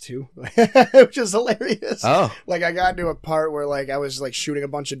face too, which is hilarious. Oh, Like I got into a part where like I was like shooting a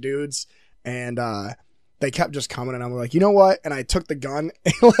bunch of dudes and they kept just coming and I'm like, you know what? And I took the gun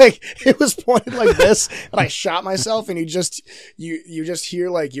and like it was pointed like this and I shot myself and you just hear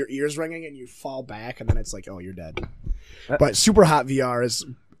like your ears ringing and you fall back and then it's like, oh, you're dead. But Super Hot VR is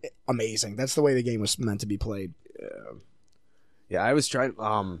amazing. That's the way the game was meant to be played. yeah. I was trying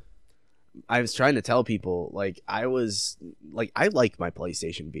to tell people like I like my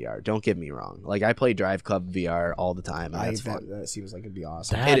PlayStation VR. Don't get me wrong. Like I play Drive Club VR all the time, and that's fun. That seems like it'd be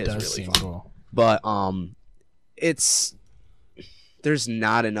awesome. that it is does really seem fun. cool. But there's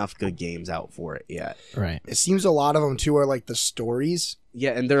not enough good games out for it yet. Right. It seems a lot of them too are like the stories.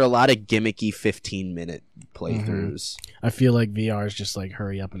 Yeah, and there are a lot of gimmicky 15-minute playthroughs. I feel like VR is just like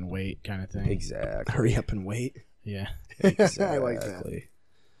hurry up and wait kind of thing. Exactly. Hurry up and wait. Yeah. Exactly. I like that.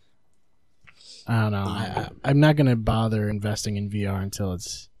 I don't know. I'm not gonna bother investing in VR until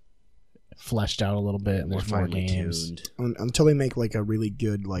it's fleshed out a little bit and We're there's more finally games. tuned. Until they make like a really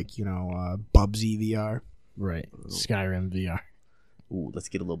good like Bubsy VR. Right. Skyrim VR. Ooh, let's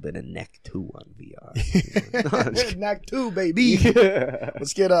get a little bit of neck 2 on VR. Knack 2, baby.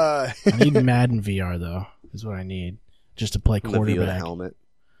 Let's get I need Madden VR though. Is what I need just to play the view of the quarterback. helmet.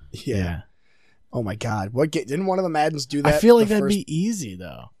 yeah. Oh my god. What didn't one of the Maddens do that? I feel like the that'd first- be easy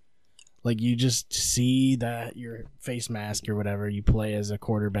though. Like you just see that your face mask or whatever, you play as a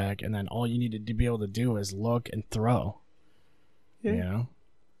quarterback, and then all you need to be able to do is look and throw. You know,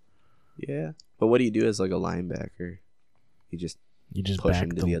 Yeah. But what do you do as like a linebacker? You just push back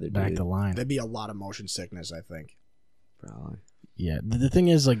him to the other back dude. the line. There'd be a lot of motion sickness, I think. Probably. Yeah, the thing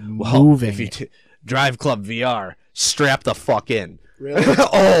is like Well, moving. if you Drive Club VR, strap the fuck in. Really?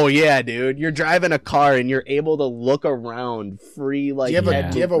 Oh yeah, dude. You're driving a car and you're able to look around free. Like, Do you have a-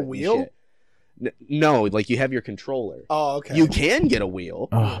 head do you have a movement and wheel? shit. No, like you have your controller. Oh, okay. You can get a wheel,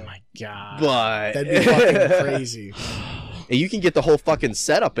 oh my god! but That'd be fucking crazy. And you can get the whole fucking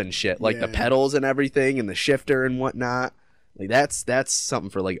setup and shit, like the Yeah. pedals and everything, and the shifter and whatnot. Like that's something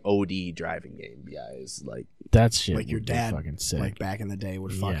for like OD driving game guys. Like That shit Like your would be dad, fucking sick. like back in the day,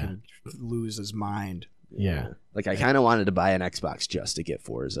 would fucking lose his mind. Yeah. Like I kind of wanted to buy an Xbox just to get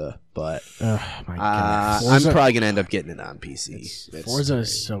Forza, but Oh my god! I'm probably gonna end up getting it on PC. It's Forza great.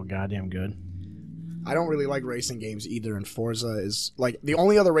 is so goddamn good. I don't really like racing games either, and Forza is like the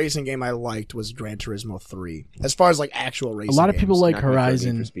only other racing game I liked was Gran Turismo 3. As far as like actual racing, A lot of people games. like Not gonna throw Need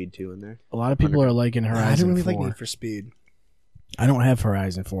Horizon. for Speed 2 in there. A lot of people are liking I Horizon don't really 4. like Need for Speed. I don't have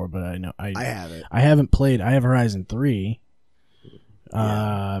Horizon 4, but I know I have it. I haven't played. I have Horizon 3.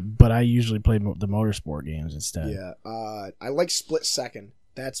 But I usually play the motorsport games instead. Yeah, I like Split Second.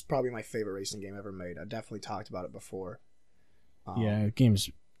 That's probably my favorite racing game ever made. I definitely talked about it before. Yeah,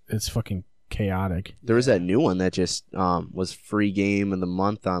 it's fucking chaotic. There was that new one that just was free game of the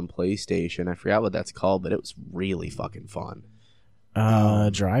month on PlayStation. I forgot what that's called, but it was really fucking fun.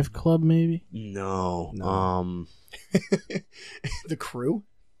 Drive Club maybe? No. No. The Crew.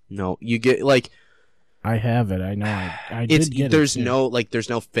 No. You get like I have it. I know. I it's did get there's it. too. there's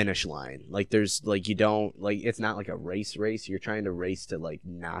no finish line. Like there's like you don't like it's not like a race. You're trying to race to like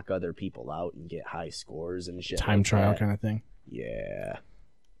knock other people out and get high scores and shit. time like trial that. kind of thing. Yeah.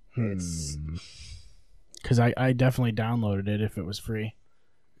 Hmm. It's Because I definitely downloaded it if it was free.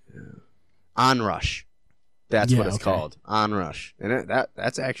 Onrush. That's Yeah, what it's okay. called. Onrush. And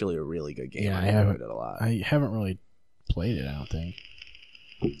that's actually a really good game. Yeah, I I haven't- enjoyed it a lot. I haven't really played it. I don't think.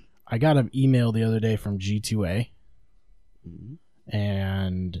 I got an email the other day from G2A, Mhm.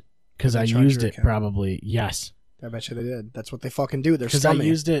 and because Did they I charge used your it account? probably yes, I bet you they did. That's what they fucking do. They're because I scummy.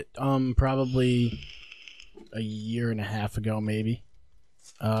 used it probably a year and a half ago maybe,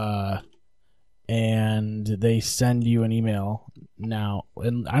 and they send you an email now,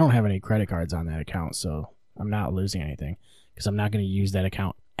 and I don't have any credit cards on that account, so I'm not losing anything because I'm not going to use that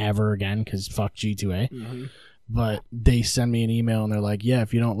account ever again because fuck G2A. Mhm. But they send me an email and they're like, yeah,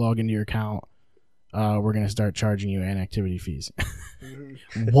 if you don't log into your account, we're going to start charging you inactivity fees. Mhm.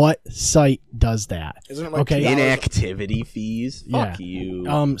 What site does that? Isn't it like Okay. $2? Inactivity fees? Fuck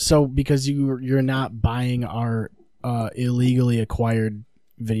you. So because you're not buying our illegally acquired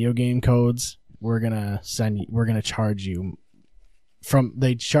video game codes, we're going to charge you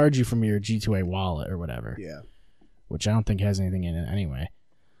they charge you from your G2A wallet or whatever, Yeah. which I don't think has anything in it anyway.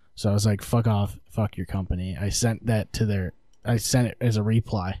 So I was like, fuck off, fuck your company. I sent it as a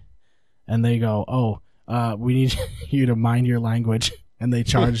reply. And they go, oh, we need you to mind your language. And they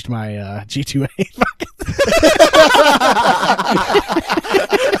charged my G2A.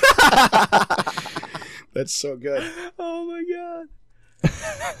 That's so good. Oh my god.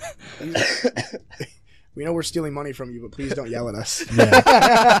 We know we're stealing money from you, but please don't yell at us.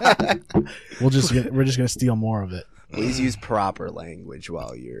 Yeah. we're just gonna steal more of it. Please use proper language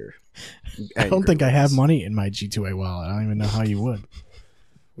while you're. I don't think I have money in my G2A wallet. I don't even know how you would.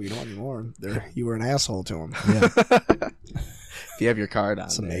 We don't anymore. You were an asshole to him. Yeah, If you have your card on,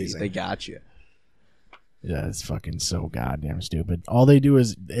 That's they amazing. got you. yeah, it's fucking so goddamn stupid. All they do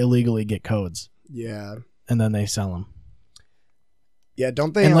is illegally get codes Yeah. and then they sell them. Yeah,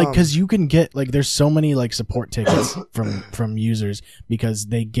 don't they? And like, because you can get like, there's so many like support tickets from users because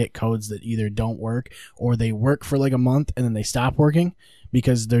they get codes that either don't work or they work for like a month and then they stop working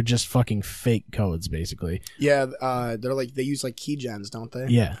because they're just fucking fake codes basically. yeah, they're like they use like keygens, don't they?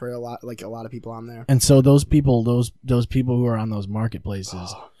 Yeah. For a lot of people on there. And so those people who are on those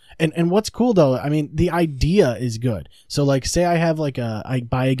marketplaces. And what's cool though, I mean, the idea is good. So like, say I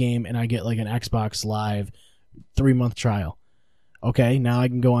buy a game and I get like an Xbox Live 3-month trial. Okay, now I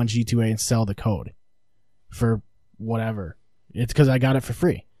can go on G2A and sell the code for whatever. It's because I got it for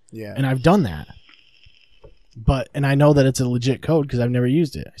free. Yeah. And I've done that. And I know that it's a legit code because I've never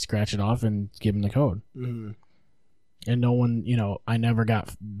used it. I scratch it off and give them the code. Mhm. And no one, I never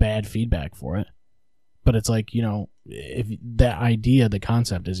got bad feedback for it. But it's like, if that idea, the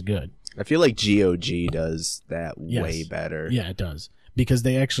concept is good. I feel like GOG does that Yes. way better. Yeah, it does. Because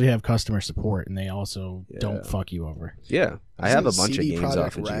they actually have customer support and they also Yeah. don't fuck you over. Yeah. I have a Isn't bunch of CD games Projekt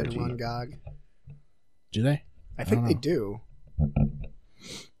off of Red GOG. on GOG? Do they? I think don't they know. do.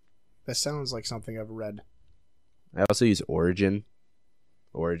 That sounds like something I've read. I also use Origin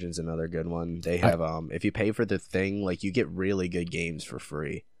Origin's another good one. They have if you pay for the thing, like you get really good games for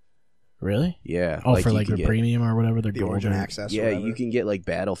free. Really? Yeah. Oh, for you like can the get- premium or whatever, they're The golden. Origin Access. or Yeah, whatever. you can get like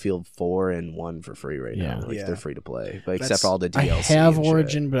Battlefield 4 and 1 for free right Yeah. now. Like Yeah. they're free to play, but That's- except for all the I DLC. have and shit.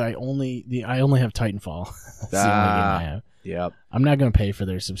 Origin, but I only have Titanfall. That's the only game I have. Yep. I'm not gonna pay for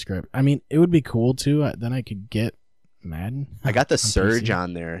their subscription. I mean, it would be cool too. Then I could get Madden. I got the on Surge PC.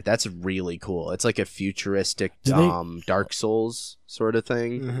 on there. That's really cool. It's like a futuristic Do they- Dark Souls sort of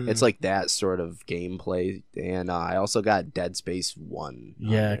thing. Mhm. It's like that sort of gameplay. And I also got Dead Space 1.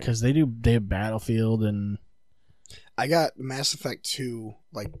 on Yeah, there. because they have Battlefield and I got Mass Effect 2,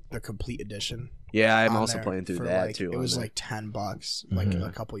 like the complete edition. Yeah, I'm on also there playing through for, that like, too. It on was there. like $10, like Mhm.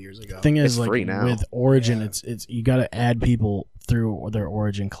 a couple years ago. thing is It's like free now. with Origin, Yeah. it's you got to add people through their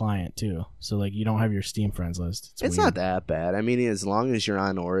Origin client too. So like you don't have your Steam friends list. It's weird. not that bad. I mean, as long as you're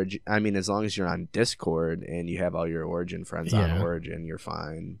on Origin, I mean, as long as you're on Discord and you have all your Origin friends on Yeah. Origin, you're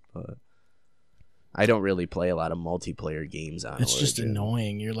fine. But I don't really play a lot of multiplayer games on It's just Origin.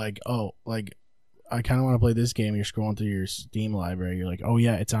 annoying. You're like, oh, like I kind of want to play this game. You're scrolling through your Steam library. You're like, oh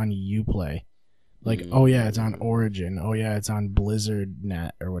yeah, it's on UPlay. Like, oh yeah, it's on Origin. Oh yeah, it's on Blizzard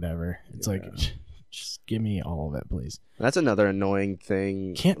Net or whatever. It's like, just give me all of it, please. That's another annoying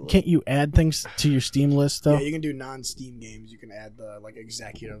thing. Can't you add things to your Steam list though? Yeah, you can do non-Steam games. You can add the like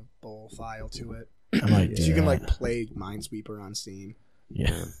executable file to it. I might do So you can that. like play Minesweeper on Steam.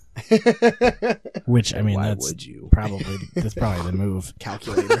 yeah. Which I mean, Why that's would you? probably the move.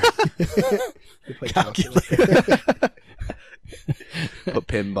 Calculator. You play calculator. Put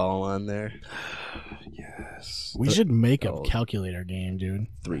pinball on there. Yes. We should make a Oh. calculator game, dude.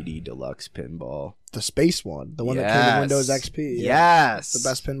 3D deluxe pinball. The space one, the one that came with Windows XP. Yes. The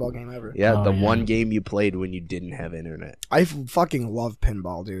best pinball game ever. Yeah, Oh, the yeah. one game you played when you didn't have internet. I fucking love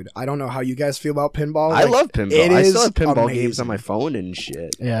pinball, dude. I don't know how you guys feel about pinball. I Like, love pinball. it I is still have pinball games amazing. on my phone and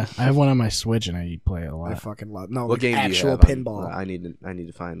shit. Yeah, I have one on my Switch and I play it a I lot. fucking love. No, What like game actual do you have? pinball. I need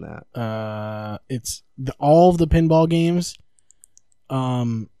to find that. It's all of the pinball games.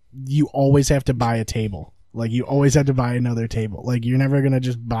 You always have to buy a table. Like you always have to buy another table. Like you're never gonna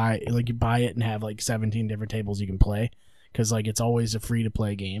just buy you buy it and have like 17 different tables you can play, because like it's always a free to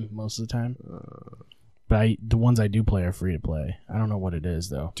play game most of the time. But the ones I do play are free to play. I don't know what it is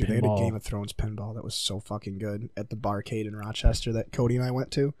though. Dude, they had a Pinball- Game of Thrones pinball that was so fucking good at the barcade in Rochester that Cody and I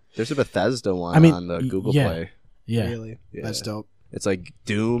went to. There's a Bethesda one I mean, on the Google yeah. Play. Yeah, Really? Yeah. That's dope. It's like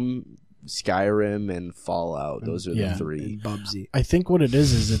Doom, Skyrim, and Fallout. Those are Yeah. the three. And Bubsy. I think what it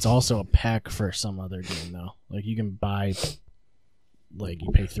is it's also a pack for some other game though. Like you can buy, like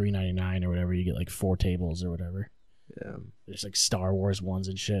you pay $3.99 or whatever, you get like 4 tables or whatever. Yeah. There's like Star Wars ones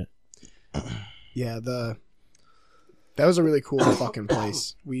and shit. Yeah, that was a really cool fucking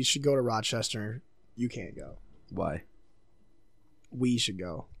place. We should go to Rochester. You can't go. Why? We should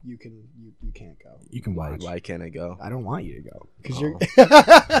go. You can't go. You can Why? watch. Why can't I go? I don't want you to go because Oh. you're.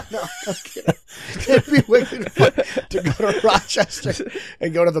 No, I'm kidding. It'd be wicked fun to go to Rochester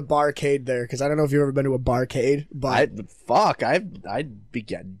and go to the barcade there because I don't know if you've ever been to a barcade, but I'd be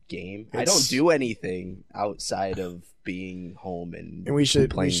game. I It's- don't do anything outside of being home and we should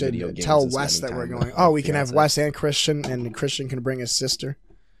playing video games tell and Wes spending that we're time going. with Oh, my we can have fiance. Wes and Christian can bring his sister,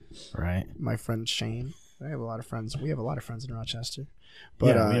 Right? my friend Shane. I have a lot of friends. We have a lot of friends in Rochester.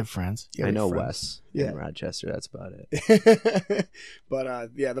 But But we have friends. yeah, I we know have friends. Wes Yeah. in Rochester. That's about it. But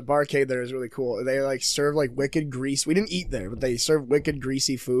yeah, the barcade there is really cool. They like serve like wicked grease. We didn't eat there, but they serve wicked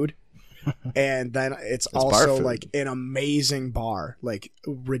greasy food. And then it's bar also food. like an amazing bar, like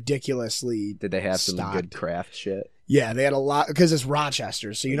ridiculously. Did they have some stocked. good craft shit? Yeah, they had a lot because it's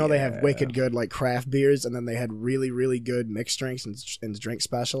Rochester, so you know they have Yeah. wicked good like craft beers, and then they had really really good mixed drinks and drink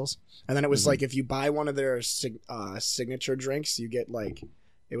specials. And then it was like if you buy one of their signature drinks, you get like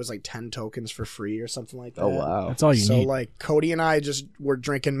it was like 10 tokens for free or something like that. Oh wow. That's all you So need. like Cody and I just were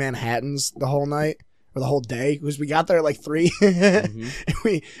drinking Manhattans the whole night or the whole day because we got there at like 3.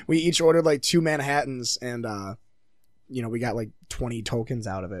 Mhm. we each ordered like 2 Manhattans and we got like 20 tokens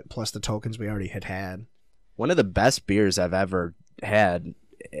out of it plus the tokens we already had. One of the best beers I've ever had.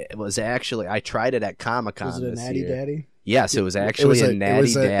 It was actually I tried it at Comic Con Was it a this Natty year. Daddy? Yes, it was actually a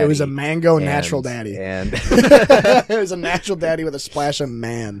Natty Daddy. It was a mango And- natural daddy. And It was a natural daddy with a splash of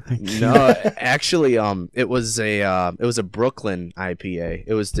man. no, actually, it was a Brooklyn IPA.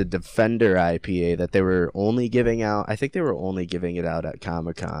 It was the Defender IPA that they were only giving out. I think they were only giving it out at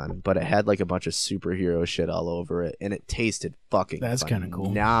Comic Con, but it had like a bunch of superhero shit all over it, and it tasted fucking That's kinda cool.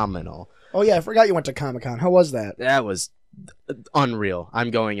 phenomenal. Oh yeah, I forgot you went to Comic-Con. How was that? That was unreal.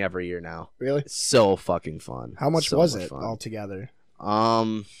 I'm going every year now. Really? It's so fucking fun. How much So was much it fun. altogether?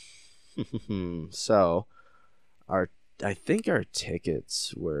 So our I think our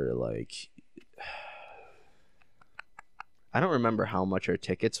tickets were like, I don't remember how much our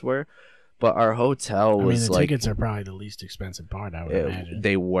tickets were, but our hotel I mean, was the like, tickets are probably the least expensive part, I would imagine.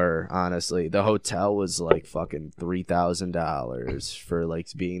 they were, honestly. The hotel was like fucking $3,000 for like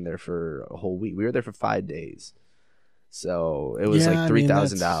being there for a whole week. We were there for 5 days. So it was Yeah, like I mean,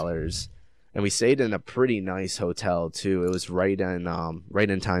 $3,000. And we stayed in a pretty nice hotel too. It was right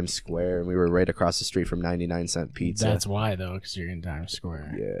in Times Square, and we were right across the street from 99-cent Pizza. That's why, though, because you're in Times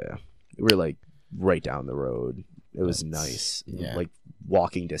Square. Yeah. We were like right down the road. It was nice. yeah. Like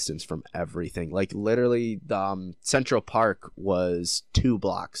walking distance from everything. Like literally Central Park was 2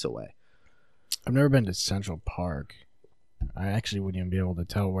 blocks away. I've never been to Central Park. I actually wouldn't even be able to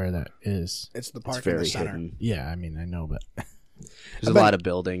tell where that is. It's the It's park in very the center. hidden. Yeah, I mean, I know, but There's I've a been- lot of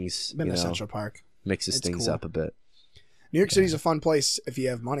buildings, Been you to know, Central Park. mixes It's things cool. up a bit. New York City's a fun place if you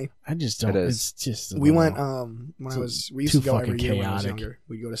have money. I just don't. It is. It's just. a We little- went we used too to go every fucking year when I was chaotic. younger.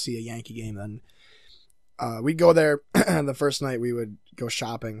 We'd go to see a Yankee game, then we'd go there. The first night we would go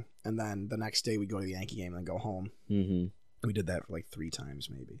shopping, and then the next day we'd go to the Yankee game and then go home. Mm-hmm. We did that for like 3 times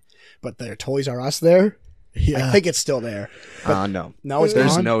maybe. But their Toys R Us there, Yeah. I think it's still there. No. No, it's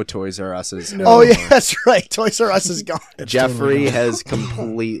There's gone? no Toys R Us's. Oh yeah, that's right. Toys R Us is gone. Jeffrey has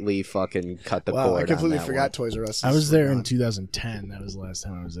completely fucking cut the Wow, cord. I completely on that forgot one. Toys R Us. I was there in gone. 2010. That was the last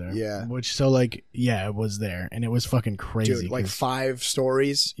time I was there. Yeah. Which, so like, yeah, it was there, and it was fucking crazy. Dude, like 'cause- 5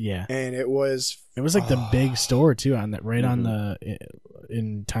 stories, yeah, and it was it was like the big store too, on that right on Mhm. the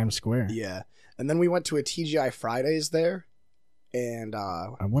in Times Square. yeah. And then we went to a TGI Fridays there, and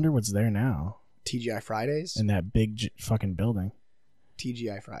I wonder what's there now TGI Fridays, in that big fucking building.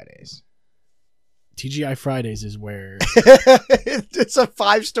 TGI Fridays. TGI Fridays is where It's a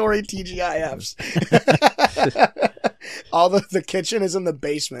 5-story TGIFs. All the kitchen is in the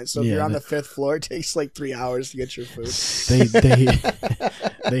basement, so if Yeah, you're on the 5th floor, it takes like 3 hours to get your food.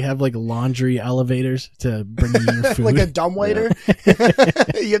 they have like laundry elevators to bring you your food. Like a dumbwaiter,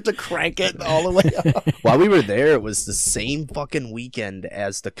 you have to crank it all the way up. While we were there, it was the same fucking weekend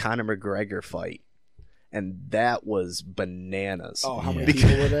as the Conor McGregor fight. And that was bananas. Oh, how Yeah. many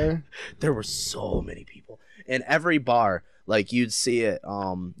people were there? There were so many people. In every bar, like you'd see it,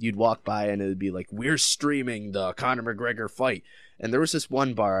 you'd walk by and it would be like, we're streaming the Conor McGregor fight. And there was this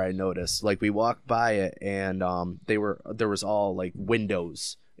one bar I noticed, like we walked by it and there was all like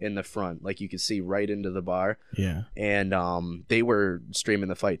windows in the front, like you could see right into the bar. Yeah. And they were streaming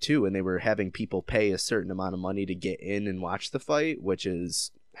the fight too, and they were having people pay a certain amount of money to get in and watch the fight, which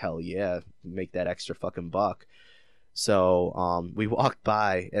is hell yeah, make that extra fucking buck. So we walked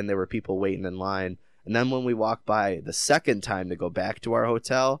by and there were people waiting in line, and then when we walked by the second time to go back to our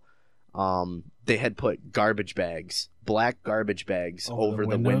hotel, they had put black garbage bags over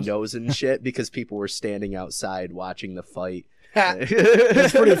the windows and shit because people were standing outside watching the fight.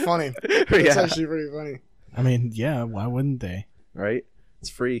 It's pretty funny. It's Yeah. actually pretty funny. I mean, yeah, why wouldn't they? Right? It's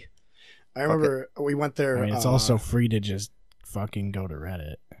free. I remember we went there. I mean, it's also free to just fucking go to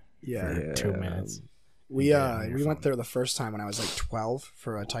Reddit yeah. for 2 minutes. We Get it on your we went phone. there the first time when I was like 12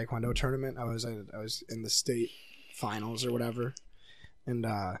 for a taekwondo tournament. I was in the state finals or whatever, and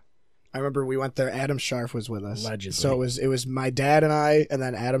I remember we went there. Adam Scharf was with us. Allegedly. So it was my dad and I, and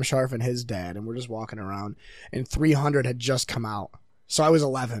then Adam Scharf and his dad, and we're just walking around. And 300 had just come out, so I was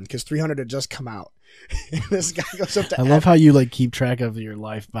 11 because 300 had just come out. And this guy goes up to I love how you like keep track of your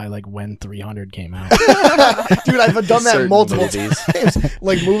life by like when 300 came out. Dude, I've done that Certain multiple movies. times.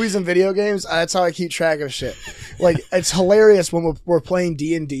 Like movies and video games, that's how I keep track of shit. Like it's hilarious when we're playing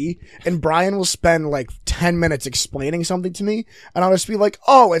D&D and Brian will spend like 10 minutes explaining something to me, and I'll just be like,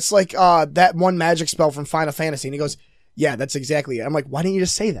 "Oh, it's like that one magic spell from Final Fantasy," and he goes, "Yeah, that's exactly it." I'm like, "Why didn't you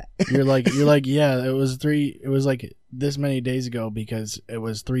just say that?" You're like, yeah, it was like this many days ago because it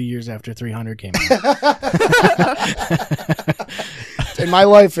was 3 years after 300 came out. In my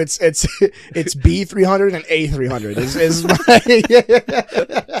life, it's B300 and A300 is my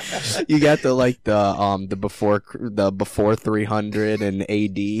You got the before 300 and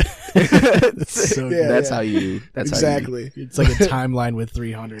AD. So Yeah, that's yeah. how you. That's exactly. it's like a timeline with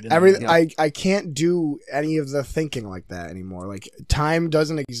 300. in Everything there. I can't do any of the thinking like that anymore. Like time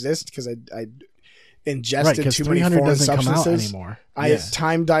doesn't exist because I Right, ingested because too many 300 foreign doesn't come out substances. anymore. I Yeah.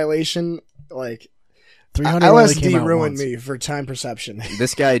 time dilation, like 300 only LSD came out ruined once. me for time perception.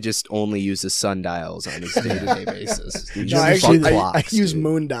 This guy just only uses sundials on his day-to-day basis. He No, just I actually fuck I clocks, use dude.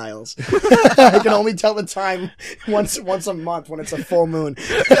 moon dials. I can only tell the time once a month when it's a full moon.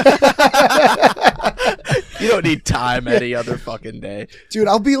 You don't need time any other fucking day. Dude,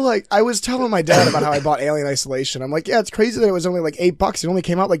 I'll be like, I was telling my dad about how I bought Alien Isolation. I'm like, yeah, it's crazy that it was only like $8. It only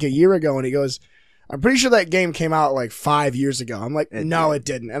came out like a year ago. And he goes, I'm pretty sure that game came out like 5 years ago. I'm like, no, did. it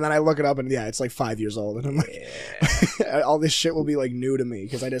didn't. And then I look it up and yeah, it's like 5 years old. And I'm like, all this shit will be like new to me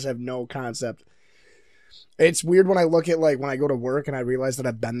because I just have no concept. It's weird when I look at like when I go to work and I realize that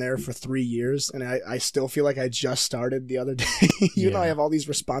I've been there for 3 years and I still feel like I just started the other day, even though I have all these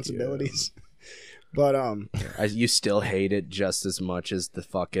responsibilities. But you still hate it just as much as the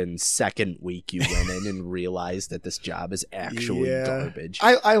fucking second week you went in and realized that this job is actually garbage.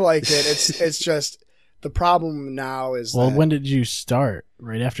 I like it. It's just the problem now is Well, that when did you start?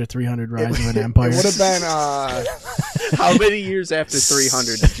 Right after 300 Rise of an Empire? it would have been How many years after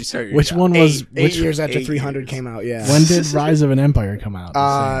 300 did you start your Which job? one was... 8 which, years after 8 300 years. came out. Yeah. when did Rise of an Empire come out?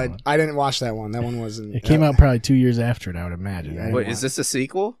 The same one. I didn't watch that one. That one wasn't. It came out probably 2 years after it, I would imagine. Yeah. Right? Wait, is this a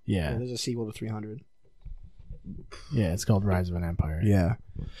sequel? Yeah. There's a sequel to 300. Yeah, it's called Rise of an Empire. Yeah.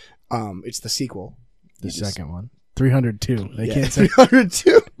 It's the sequel. The second one. 302. They Yeah, can't say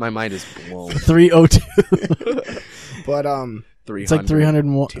 302. My mind is blown. 302. But 300. It's like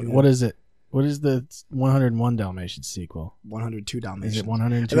 301. What is it? What is the 101 Dalmatians sequel? 102 Dalmatians. Is it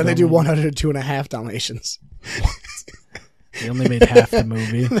 102? And then they do Dalmatians? 102 and a half Dalmatians. They only made half the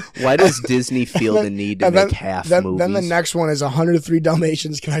movie. Why does Disney feel the need to And make half movies? Then the next one is 103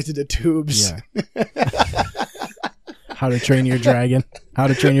 Dalmatians connected to tubes. Yeah. How to Train Your Dragon. How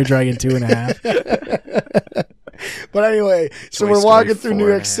to Train Your Dragon 2.5. But anyway, so Toy we're Story walking through New 4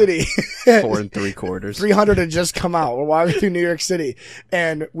 York and a City. 4 3/4. 300 had just come out. We're walking through New York City,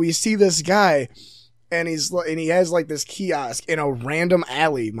 and we see this guy, and he has like this kiosk in a random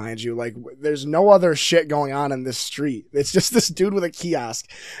alley, mind you. Like there's no other shit going on in this street. It's just this dude with a kiosk,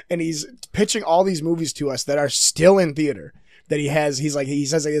 and he's pitching all these movies to us that are still in theater. That he says he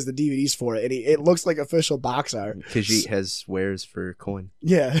has the DVDs for it, and it looks like official box art. Khajiit has wares for coin.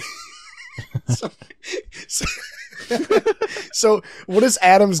 Yeah. So what does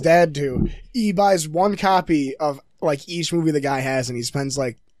Adam's dad do? He buys one copy of like each movie the guy has, and he spends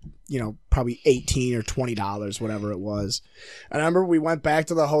like, probably $18 or $20, whatever it was. And I remember we went back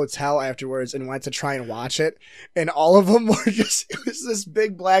to the hotel afterwards and went to try and watch it, and all of them were just, it was this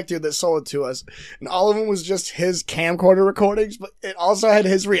big black dude that sold it to us, and all of them was just his camcorder recordings, but it also had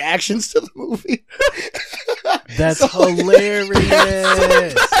his reactions to the movie. That's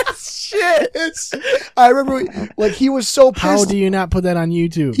hilarious. Shit. I remember he was so pissed. How do you not put that on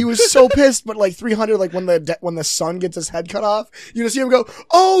YouTube? He was so pissed, but like 300, like when the son gets his head cut off, you just see him go,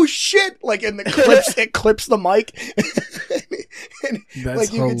 "Oh shit!" Like in the clips, it clips the mic. And, That's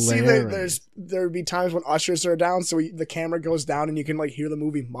like you can see hilarious. that there'd be times when ushers are down, so the camera goes down and you can like hear the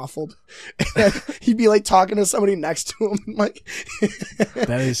movie muffled. And he'd be like talking to somebody next to him, like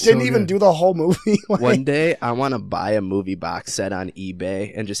That is so didn't even good. do the whole movie. Like, One day, I want to buy a movie box set on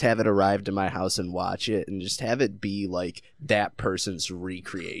eBay and just have it arrive to my house and watch it and just have it be like that person's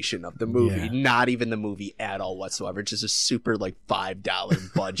recreation of the movie. Yeah. Not even the movie at all whatsoever. Just a super like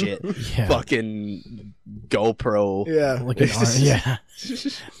 $5 budget Yeah. fucking GoPro. yeah. Like yeah.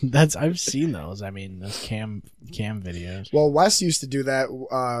 I've seen those. I mean, those cam videos. Well, Wes used to do that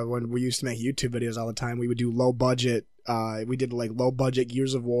when we used to make YouTube videos all the time. We would do low budget. We did like low budget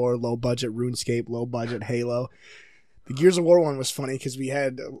Gears of War, low budget RuneScape, low budget Halo. The Gears of War one was funny because we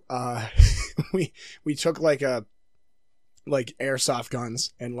had we took like airsoft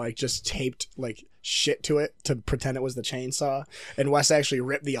guns and like just taped like shit to it to pretend it was the chainsaw, and Wes actually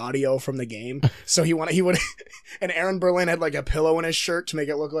ripped the audio from the game. So he would and Aaron Berlin had like a pillow in his shirt to make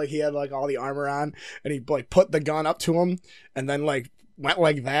it look like he had like all the armor on, and he like put the gun up to him and then like went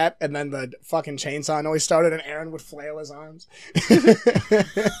like that, and then the fucking chainsaw noise started and Aaron would flail his arms.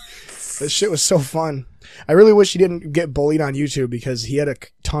 This shit was so fun. I really wish he didn't get bullied on YouTube because he had a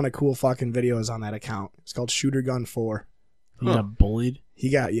ton of cool fucking videos on that account. It's called Shooter Gun 4. You got bullied.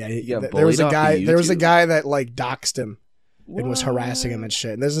 He got got there was a bullied off guy of there was a YouTube? guy that like doxed him and was harassing him and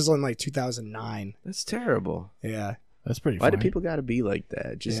shit. And this is in like 2009. That's terrible. Yeah. That's pretty Why funny. do people got to be like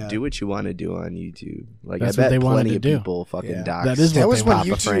that? Just Yeah. do what you want to do on YouTube. Like That's I what bet they wanted plenty to of do. people fucking Yeah. dox. That is what That was they when want.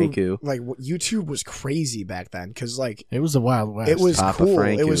 Papa Franku. YouTube was crazy back then because like It was the Wild West. it was Papa cool.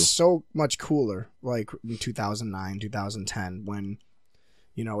 Franku. It was so much cooler like in 2009, 2010 when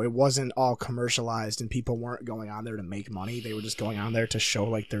it wasn't all commercialized and people weren't going on there to make money. They were just going on there to show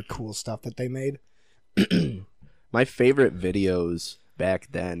like their cool stuff that they made. My favorite videos back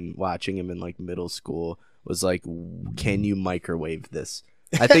then, watching him in like middle school, was like, "Can you microwave this?"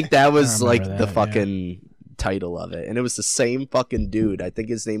 I think that was I like remember the that, fucking title of it, and it was the same fucking dude. I think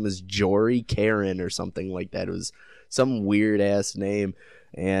his name was Jory Karen or something like that. It was some weird ass name,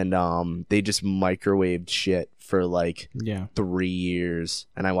 and they just microwaved shit for like Yeah. 3 years,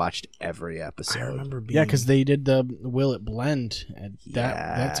 and I watched every I episode. remember being. Yeah, because they did the Will It Blend, and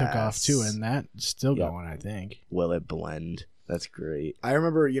that took off too, Yes. and that's still Yep. going, I think. Will It Blend? That's great. I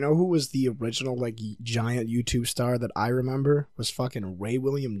remember, you know who was the original like giant YouTube star that I remember was fucking Ray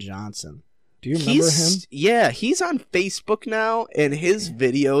William Johnson. Do you remember him? Yeah, he's on Facebook now, and his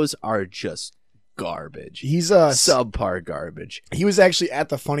videos are just garbage. He's Subpar garbage. he was actually at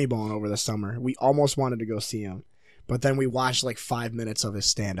the Funny Bone over the summer. We almost wanted to go see him, but then we watched like 5 minutes of his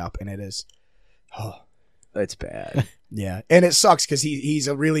stand up, and it is, oh It's bad. yeah, and it sucks because he's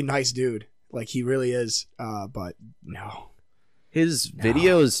a really nice dude, like he really is. But no, His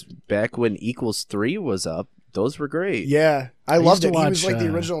videos back when Equals 3 was up, those were great. yeah, I used loved to it. He was watch, like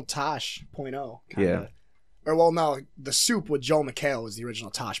the original Tosh .0. Kinda. Yeah. Or well, no, the Soup with Joel McHale was the original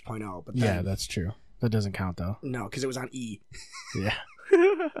Tosh .0, but then, Yeah, that's true. That doesn't count though. no, because it was on E. Yeah.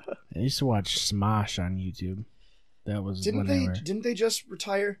 I used to watch Smosh on YouTube. That was Didn't whenever. they just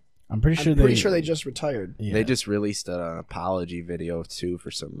retire? I'm pretty sure I'm pretty sure they just retired. Yeah. They just released an apology video too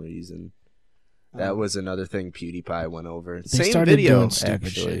for some reason. That was another thing PewDiePie went over. They Same started video doing stupid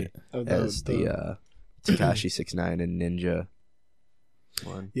actually shit. as the Tekashi 6ix9ine and Ninja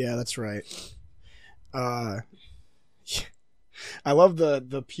one. Yeah, that's right. I love the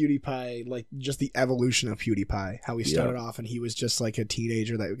PewDiePie, like just the evolution of PewDiePie. How he started off and he was just like a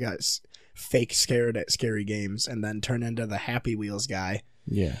teenager that got fake scared at scary games, and then turned into the Happy Wheels guy.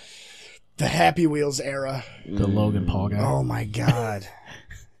 Yeah. The Happy Wheels era. The Logan Paul guy. Oh my god.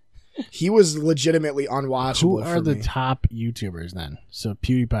 He was legitimately unwatchable. Who are for the me. top YouTubers then? So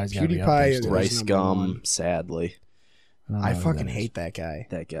PewDiePie's got to be up there PewDiePie still. is- Rice number Gum, one. sadly. don't know I who fucking that is. hate that guy.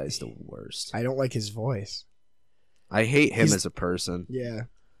 That guy's the worst. I don't like his voice. I hate him He's- as a person. Yeah.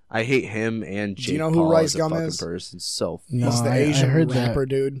 I hate him and Jake Do you know who Paul Rice as a Gum fucking is? person. So No, He's the I Asian heard that. rapper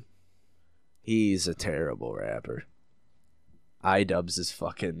dude. he's a terrible rapper. iDubbbz is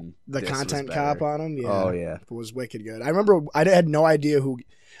fucking The this was content better. cop on him. Yeah. Oh yeah. It was wicked good. I remember I had no idea who,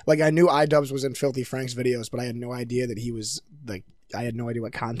 like I knew iDubbbz was in Filthy Frank's videos, but I had no idea that he was like, I had no idea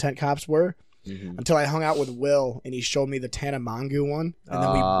what content cops were Mhm. until I hung out with Will and he showed me the Tanamangu one, and then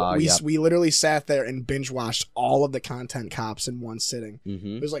Ah, we yep. we literally sat there and binge watched all of the content cops in one sitting.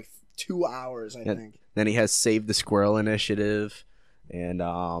 Mhm. It was like 2 hours, I Yeah. think. Then he has Save the Squirrel Initiative and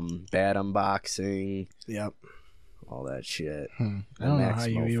Bad Unboxing, Yep. all that shit. I don't know Max how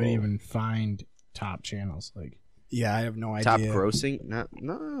you would Mofo. even find top channels. Like, Yeah, I have no idea. Top grossing? No,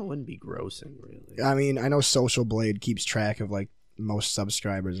 it wouldn't be grossing really. I mean, I know Social Blade keeps track of like most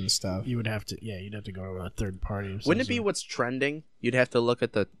subscribers and stuff. you would have to, you'd have to go to a third party. Wouldn't it be what's trending? You'd have to look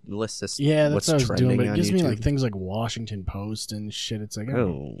at the list of Yeah, that's what's what I was trending doing. But it on gives me like YouTube. things like Washington Post and shit. It's like I Oh.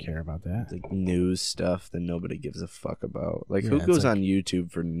 don't care about that. like news stuff that nobody gives a fuck about. Like Yeah, who it's goes like- on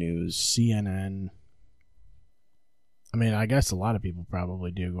YouTube for news? CNN. I mean, I guess a lot of people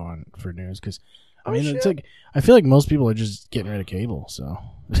probably do go on for news because, I Oh, mean, shit. it's like I feel like most people are just getting rid of cable. So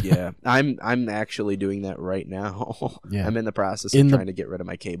Yeah, I'm actually doing that right now. Yeah. I'm in the process In of the- trying to get rid of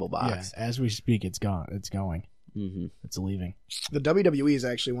my cable yeah, box. as we speak, it's gone. It's going. hmm It's leaving. The WWE is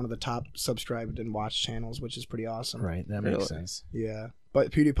actually one of the top subscribed and watched channels, which is pretty awesome. Right. That Really? makes sense. Yeah,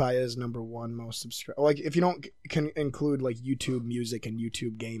 but PewDiePie is number one most subscribed. Like if you don't can include like YouTube music and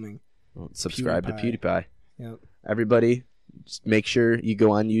YouTube gaming. Subscribe to PewDiePie. Yep. Everybody, just make sure you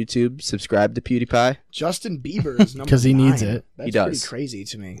go on YouTube, subscribe to PewDiePie. Justin Bieber is number 'Cause he needs 9. it. That's He does. pretty crazy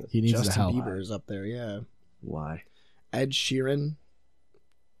to me. He needs the Justin help. Bieber is up there. Yeah. Why? Ed Sheeran,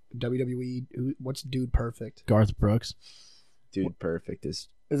 WWE. What's Dude Perfect? Garth Brooks. Dude, perfect is.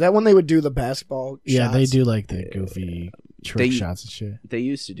 Is that when they would do the basketball? Yeah, they shots? do like the goofy trick They- shots and shit. They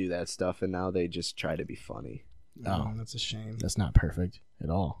used to do that stuff, and now they just try to be funny. Oh, that's a shame. That's not perfect at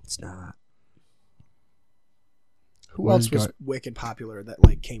all. It's not. Who What else is was Gar- wicked popular that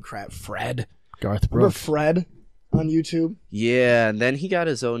like came crap? Fred. Garth Remember Brooks. Fred on YouTube? Yeah, and then he got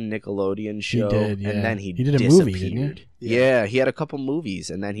his own Nickelodeon show, did, yeah. and then he He did a disappeared. movie, didn't he? Yeah, he had a couple movies,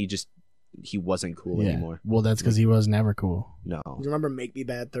 and then he wasn't cool Yeah. anymore. Well, that's because he was never cool. No, You remember Make Me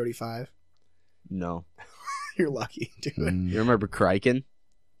Bad 35? no. You're lucky, dude. Mm. You remember Criken?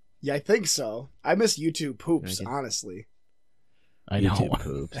 Yeah, I think so. I miss YouTube poops, Okay. honestly. I know. YouTube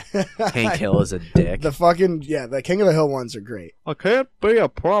poops. Hank Hill is a dick. The fucking the King of the Hill ones are great. I can't be a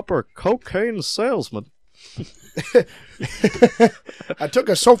proper cocaine salesman. I took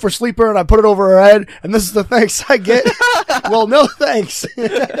a sofa sleeper and I put it over her head, and this is the thanks I get. Well, no thanks.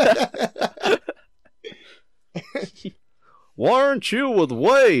 Why aren't you with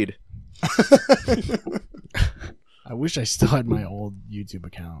Wade? I wish I still had my old YouTube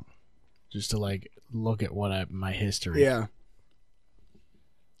account just to like look at what my history. Yeah.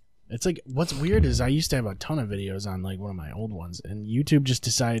 It's like, what's weird is I used to have a ton of videos on like one of my old ones, and YouTube just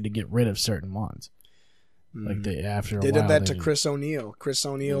decided to get rid of certain ones. Like after a They while, did that to just- Chris O'Neill. Chris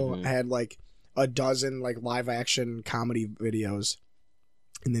O'Neill had like a dozen like live action comedy videos,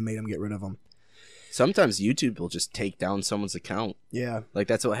 and they made him get rid of them. Sometimes YouTube will just take down someone's account. Yeah, Like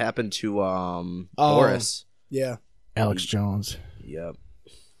that's what happened to Boris. yeah. Alex Jones. Yep.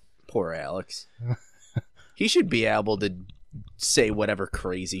 Poor Alex. He should be able to say whatever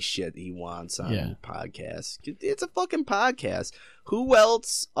crazy shit he wants on podcasts. It's a fucking podcast. Who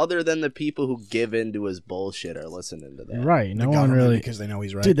else other than the people who give into his bullshit are listening to that? Right. No The one government, really. because they know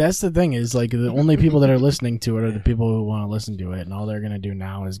he's right. Dude, that's the thing is like the only people that are listening to it are the people who want to listen to it, and all they're gonna do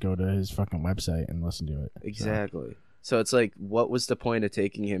now is go to his fucking website and listen to it. Exactly. So it's like, what was the point of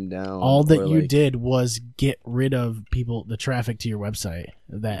taking him down? All that Or, you like, did was get rid of the traffic to your website,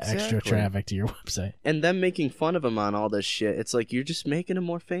 that extra Exactly. traffic to your website. and them making fun of him on all this shit. It's like you're just making him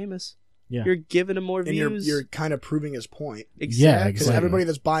more famous. Yeah. You're giving him more and views. you're kind of proving his point. exactly. Because everybody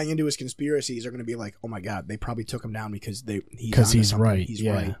that's buying into his conspiracies are going to be like, "Oh my god, they probably took him down because he's onto he's something. right. He's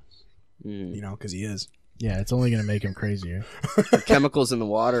Yeah. right. Mm. You know, because he is." Yeah, it's only gonna make him crazier. The chemicals in the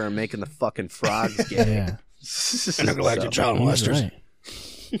water are making the fucking frogs gay. Yeah. Intergalactic child He's molesters.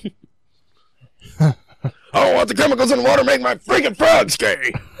 right. I don't want the chemicals in the water make my freaking frogs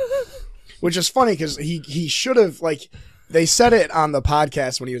gay. Which is funny because he should have, like, they said it on the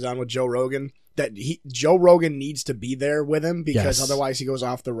podcast when he was on with Joe Rogan that Joe Rogan needs to be there with him because Yes. otherwise he goes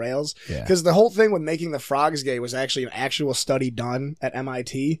off the rails. Yeah. Because the whole thing with making the frogs gay was actually an actual study done at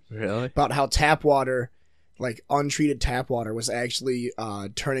MIT Really? about how tap water, like untreated tap water, was actually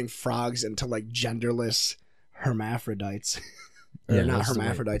turning frogs into like genderless hermaphrodites. They're not that's the way-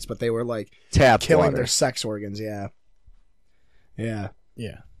 hermaphrodites, but they were like Tap killing water. their sex organs. Yeah. Yeah.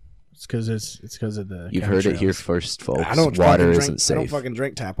 Yeah. It's because of the. You've heard it chemtrails. here first, folks. I don't Water fucking isn't drink. I safe. don't fucking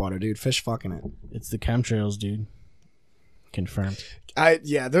drink tap water, dude. Fish fucking it. It's the chemtrails, dude. Confirmed.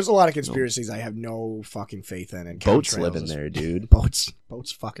 Yeah, there's a lot of conspiracies I have no fucking faith in. And Boats chemtrails live in is- there, dude. Boats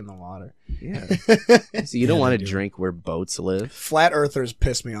fucking the water. Yeah. So you don't Yeah, want they to do. drink where boats live? Flat earthers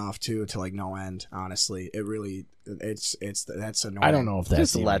piss me off too, to like no end. Honestly, it really, that's annoying. I don't know if that's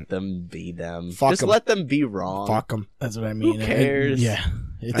Just even- let them be them. Fuck Just 'em. let them be wrong. Fuck them. That's what I mean. cares? Yeah.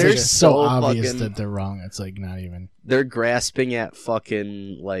 It's They're just so so obvious fucking- that they're wrong. It's like not even. They're grasping at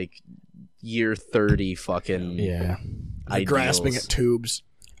fucking like year 30 fucking Yeah. Like grasping at tubes.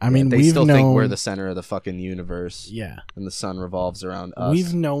 I mean, they we've still known. think we're the center of the fucking universe Yeah. and the sun revolves around us.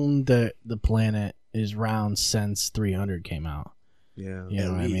 We've known that the planet is round since 300 came out. yeah. You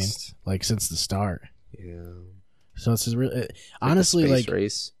know At what least. I mean? Like since the start. Yeah. So it's really Like the honestly space like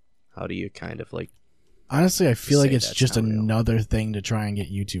race. How do you kind of like honestly I feel like say it's that's just not real. another thing to try and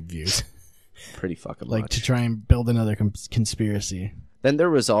get YouTube views. pretty fucking Like much? to try and build another conspiracy. Then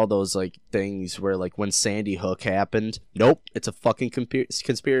there was all those like things where like when Sandy Hook happened, nope, it's a fucking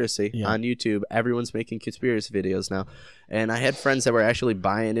conspiracy Yeah. on YouTube. Everyone's making conspiracy videos now, and I had friends that were actually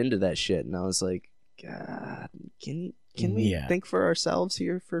buying into that shit, and I was like, God, can we Yeah. think for ourselves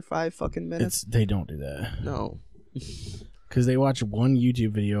here for 5 fucking minutes? They don't do that. No, Because they watch one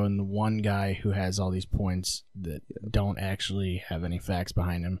YouTube video and the one guy who has all these points that don't actually have any facts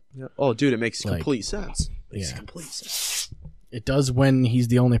behind him. yeah. Oh, dude, it makes Like, complete sense. Makes yeah. complete sense. It does when he's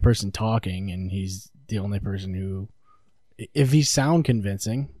the only person talking and he's the only person who, if you sound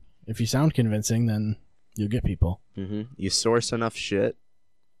convincing, then you'll get people. Mm-hmm. You source enough shit,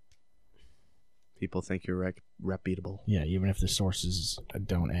 people think you're reputable. Yeah, even if the sources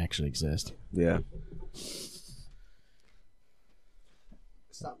don't actually exist. Yeah.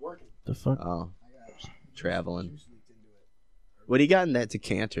 It's not working. The fuck? Oh, traveling. What do you got in that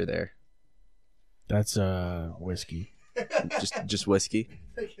decanter there? That's whiskey. Just whiskey.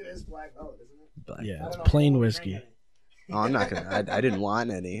 It is black belt, isn't it? Black. Yeah, it's plain whiskey. Oh, I'm not gonna. I didn't want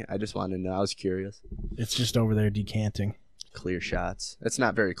any. I just wanted to know. I was curious. It's just over there decanting. Clear shots. It's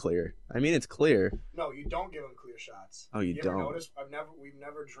not very clear. I mean, it's clear. No, you don't give them clear shots. Oh, you ever don't? notice? We've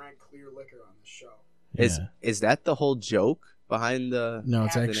never drank clear liquor on this show. Yeah. Is that the whole joke behind the? No,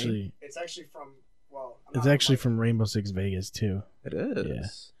 it's the name? actually It's actually from. Well, it's actually from Rainbow Six Vegas too. It is. Yeah.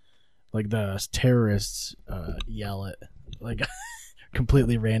 Like the terrorists yell it like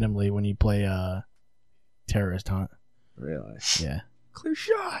completely randomly when you play terrorist hunt. Really? Yeah. Clear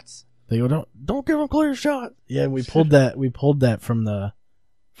shots. They go, don't give them clear shot. Yeah, we pulled that. We pulled that from the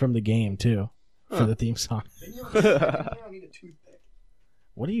game too for Huh. the theme song. I need a toothpick.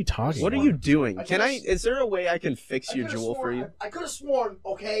 What are you talking? What are about? you doing? I Can could've I? Is there a way I can fix your jewel for you? I could have sworn.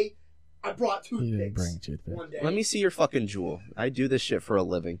 Okay, I brought You didn't toothpicks bring toothpick. one day. Let me see your fucking jewel. I do this shit for a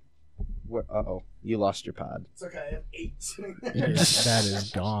living. Uh-oh. You lost your pod. It's okay. I have 8 sitting there. That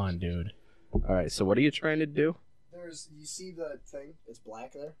is gone, dude. All right, so what are you trying to do? You see the thing? It's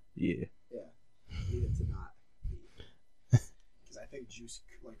black there. Yeah. Need it to not be. Because I think Juice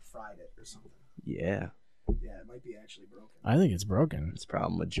fried it or something. Yeah. Yeah, it might be actually broken. I think it's broken. It's a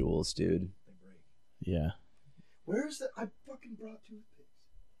problem with Jules, dude. They break. Yeah. Where's the? I fucking brought toothpicks.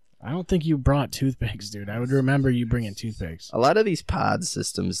 I don't think you brought toothpicks, dude. I would remember you bringing toothpicks. A lot of these pod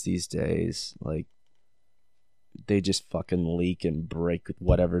systems these days, they just fucking leak and break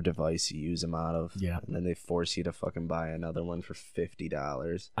whatever device you use them out of. Yeah. And then they force you to fucking buy another one for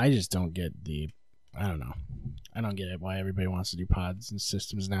 $50. I just don't get I don't know. I don't get it why everybody wants to do pods and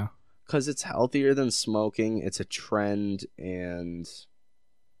systems now. Because it's healthier than smoking. It's a trend, and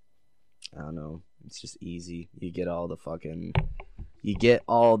I don't know. It's just easy. You get all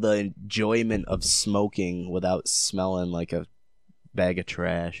the enjoyment of smoking without smelling like a bag of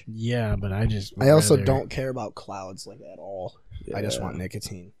trash. Yeah, but I also don't care about clouds at all. Yeah. I just want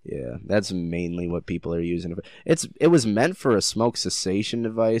nicotine. Yeah, that's mainly what people are using. It was meant for a smoke cessation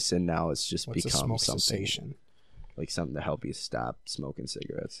device, and now it's just What's a become smoke something cessation? like something to help you stop smoking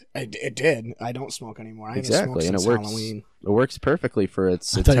cigarettes. It did. I don't smoke anymore. I Exactly, and haven't it smoked works. since Halloween. It works perfectly for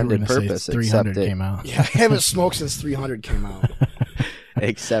its I thought you were intended gonna purpose. say 300 except came out. Yeah, I haven't smoked since 300 came out.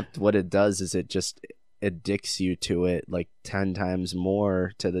 Except what it does is it just addicts you to it 10 times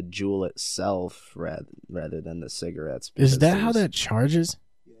more to the jewel itself rather than the cigarettes. Is because that how there's- that charges?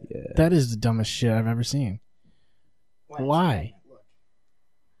 Yeah. That is the dumbest shit I've ever seen. Why? Look.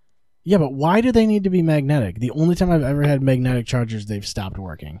 Yeah, but why do they need to be magnetic? The only time I've ever had magnetic chargers, they've stopped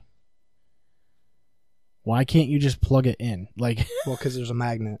working. Why can't you just plug it in? Well, because there's a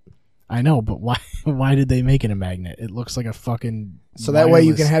magnet. I know, but why? Why did they make it a magnet? It looks like a fucking. So that way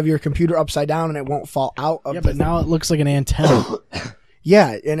you can wireless- have your computer upside down and it won't fall out of Yeah, but now it looks like an antenna.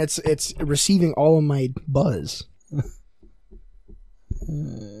 Yeah, and it's receiving all of my buzz.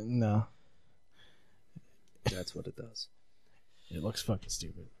 No, That's what it does. it looks fucking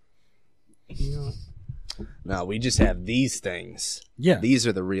stupid. You know, No, we just have these things. Yeah, These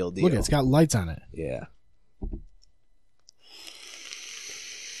are the real deal. look, it's got lights on it. Yeah.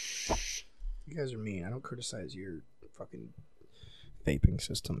 you guys are mean. I don't criticize your fucking vaping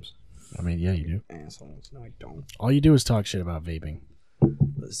systems. I mean, yeah, you do. Assholes. No, I don't. All you do is talk shit about vaping.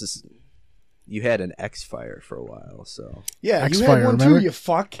 This is. You had an X-Fire for a while, so Yeah, you X-Fire, had one remember? too, you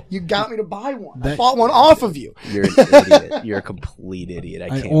fuck. You got me to buy one. I That- bought one off of you. you're an idiot. You're a complete idiot. I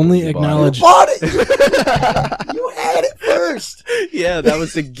I can't only believe you bought acknowledge- You bought it. You had it first. it. Yeah, that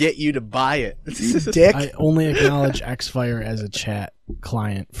was to get you to buy it. You dick. I only acknowledge Xfire as a chat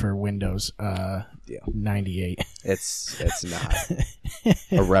client for Windows 98. It's not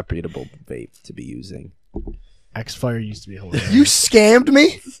a reputable vape to be using. Xfire used to be hilarious. You scammed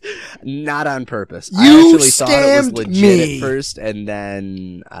me. Not on purpose. You I actually thought it was scammed legit me. at first, and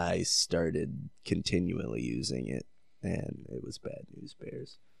then I started continually using it, and it was bad news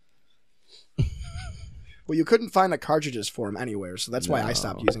bears. Well, you couldn't find the cartridges for them anywhere, so that's why I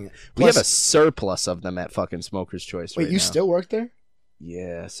stopped No. using it. We have a Plus- surplus of them at fucking Smoker's Choice Wait, right you now. still work there?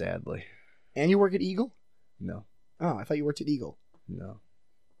 Yeah, sadly. And you work at Eagle? No. Oh, I thought you worked at Eagle. No.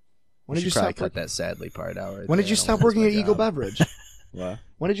 When did you probably stop cut working? that sadly part out right When there. did you I don't stop think working at it's my Eagle job. Beverage? What?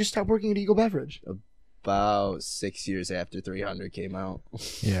 When did you stop working at Eagle Beverage? About 6 years after 300 came out.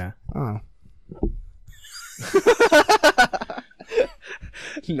 Yeah. Oh.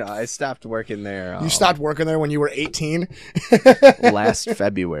 No, I stopped working there. You stopped working there when you were 18? last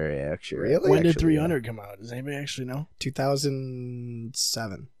February, actually. Really? When did Actually, 300 come out? Does anybody actually know?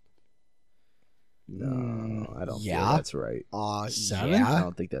 2007. No, I don't Yeah? feel that's right. Seven? I Yeah.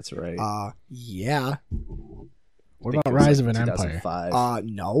 don't think that's right. Yeah. What I think about it was Rise like of an Empire? 2005.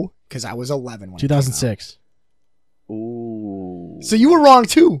 No, because I was 11 when it came out. 2006. Ooh. So you were wrong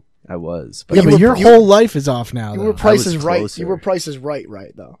too. I was. Yeah, you but were- your you- whole life is off now. You though. were Price was is Right. closer. You were Price is Right,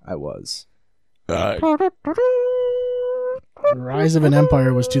 though. I was. Rise of an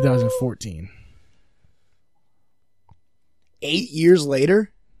Empire was 2014. 8 years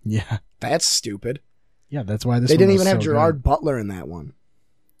later? Yeah. That's stupid. Yeah, that's why this They one didn't was even have so Gerard Butler in that one.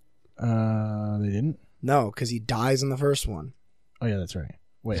 good. They didn't? No, because he dies in the first one. Oh, yeah, that's right.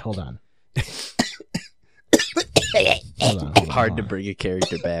 Wait, hold on. Hard to bring a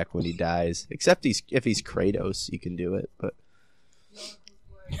character back when he dies. Except if he's Kratos, you can do it. But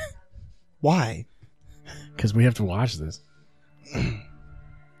Why? Because we have to watch this.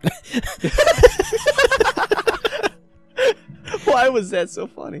 why was that so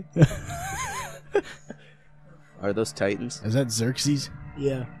funny? Are those Titans? Is that Xerxes?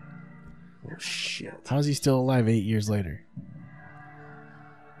 Yeah. Oh shit! How is he still alive 8 years later?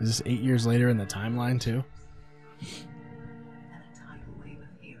 Is this 8 years later in the timeline too?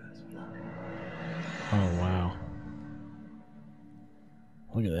 Oh wow!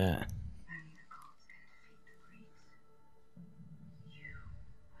 Look at that.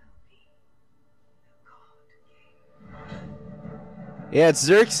 Yeah, it's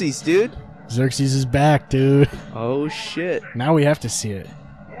Xerxes, dude. Xerxes is back, dude. Oh shit. Now we have to see it.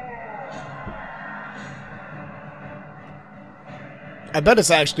 I bet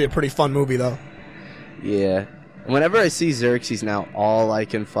it's actually a pretty fun movie, though. Yeah. Whenever I see Xerxes now, all I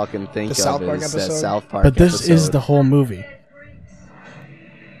can fucking think The South of Park is that episode? South Park But this is episode. the whole movie.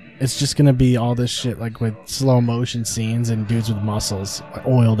 It's just gonna be all this shit, like with slow motion scenes and dudes with muscles,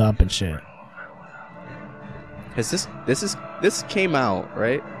 oiled up and shit. Has this came out,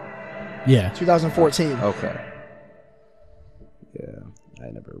 right? Yeah. 2014. Okay. Yeah, I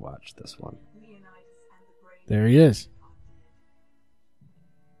never watched this one. There he is.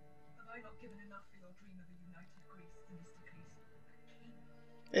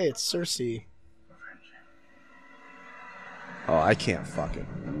 Hey, it's Cersei. Oh, I can't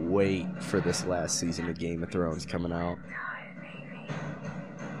fucking wait for this last season of Game of Thrones coming out.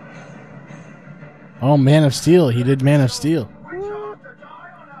 Oh, Man of Steel. He did Man of Steel.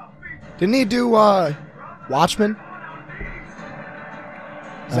 Didn't he do Watchmen?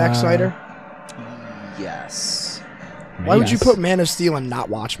 Zack Snyder? Yes. Why would you Yes. put Man of Steel and not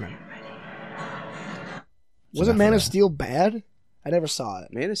Watchmen? Wasn't Man of Steel bad? I never saw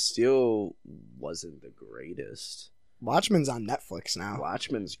it. Man of Steel wasn't the greatest. Watchmen's on Netflix now.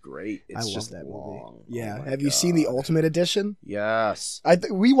 Watchmen's great. It's I love just that long. movie. Yeah. Oh my Have you seen the God. Ultimate Edition? Yes.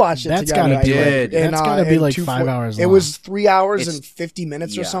 We watched it That's together. gotta I be- think, did. That's gotta be in like 240 5 hours It long. was 3 hours It's- and 50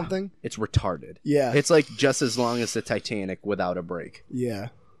 minutes or yeah. something. It's retarded. Yeah. It's like just as long as the Titanic without a break. Yeah.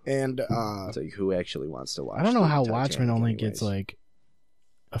 And It's like who actually wants to watch? I don't know the how Titanic Watchmen only anyways? gets like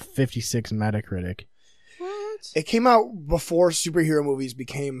a 56 Metacritic. What? it came out before superhero movies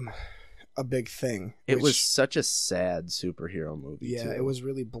became a big thing. It which- was such a sad superhero movie. Yeah, too. it was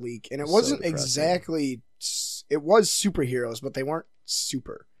really bleak. And it So wasn't depressing. exactly... It was superheroes, but they weren't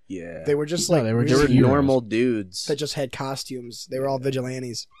super. Yeah. They were just No, like... they were They were just heroes. normal dudes. that just had costumes. They were all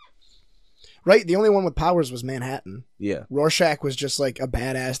vigilantes. Right? The only one with powers was Manhattan. Yeah. Rorschach was just like a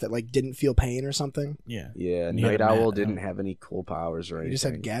badass that like didn't feel pain or something. Yeah. Yeah. And he had Night a Owl mat- didn't have any cool powers or He anything. just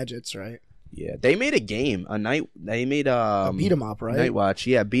had gadgets, right? Yeah. They made a game. They made A beat 'em up, right? Night Watch.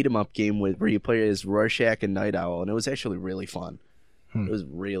 Yeah, beat 'em up game where you play as Rorschach and Night Owl, and it was actually really fun. Hmm. It was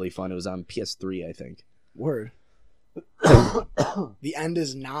really fun. It was on PS3, I think. Word. The end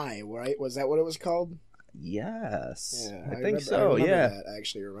is nigh, right? Was that what it was called? Yes. I think remember- so. remember Yeah. that. I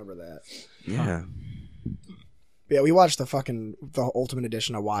actually remember that. Yeah. Yeah, we watched the Ultimate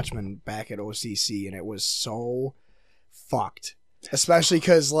Edition of Watchmen back at OCC, and it was so fucked. Especially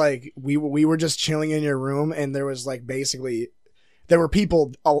because like we were just chilling in your room, and there was like basically there were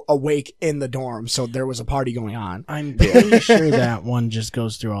people awake in the dorm, so there was a party going on. I'm pretty sure that one just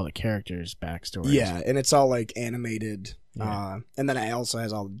goes through all the characters' backstories. Yeah, and it's all like animated, Yeah. and then it also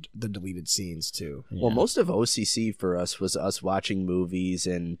has all the deleted scenes too. Yeah. Well, most of OCC for us was us watching movies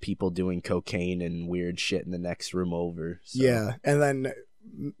and people doing cocaine and weird shit in the next room over. So. Yeah, and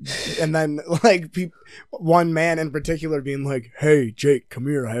then like one man in particular being like, "Hey, Jake, come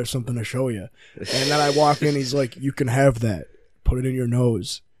here. I have something to show you." And then I walk in. He's like, "You can have that. Put it in your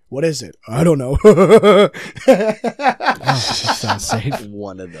nose." What is it? I don't know. Oh, that sounds safe.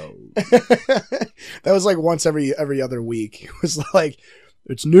 One of those. That was like once every other week. It was like,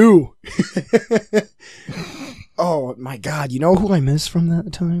 it's new. Oh my god! You know who I miss from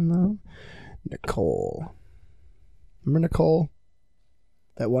that time though? Nicole. Remember Nicole?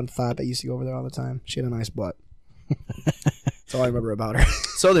 That one thought that used to go over there all the time. She had a nice butt. That's all I remember about her.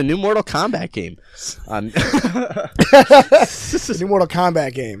 So the new Mortal Kombat game. The new Mortal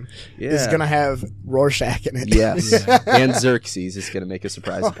Kombat game is Yeah. gonna have Rorschach in it. Yes. And Xerxes is going to make a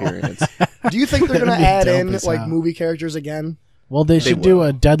surprise appearance. Do you think they're gonna That'd be add dope in as like hell. movie characters again? Well, they should do will.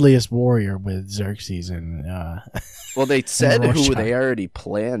 a Deadliest Warrior with Xerxes and Well, they said who Rorschach. they already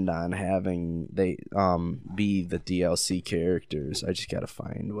planned on having be the DLC characters. I just got to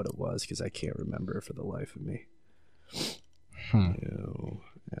find what it was because I can't remember for the life of me. Hmm. Ew,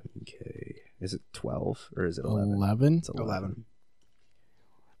 MK. Is it 12 or is it 11? 11. It's 11.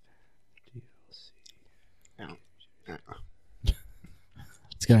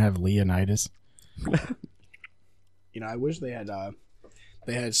 It's gonna have Leonidas. You know, I wish they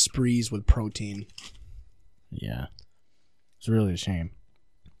had sprees with protein. Yeah, it's really a shame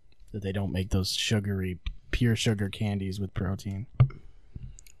that they don't make those sugary, pure sugar candies with protein.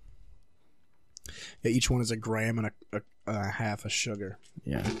 Yeah, each one is a gram and half a sugar.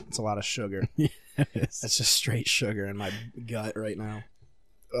 Yeah. It's a lot of sugar. That's just straight sugar in my gut right now,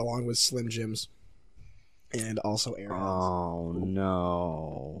 along with Slim Jims, and also Airheads. Oh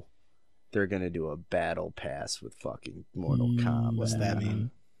no, they're gonna do a battle pass with fucking Mortal Kombat. What's that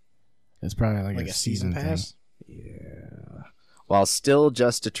mean? It's probably like a season pass? Yeah. While still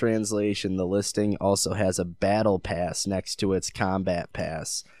just a translation, the listing also has a battle pass next to its combat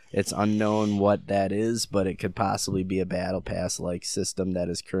pass. It's unknown what that is, but it could possibly be a battle pass-like system that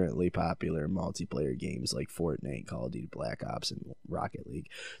is currently popular in multiplayer games like Fortnite, Call of Duty Black Ops, and Rocket League.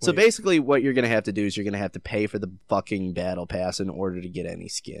 So basically what you're going to have to do is you're going to have to pay for the fucking battle pass in order to get any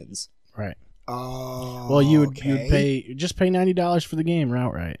skins. Right. Oh, well, you would pay $90 for the game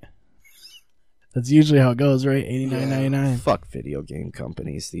outright. That's usually how it goes, right? $89.99. Fuck video game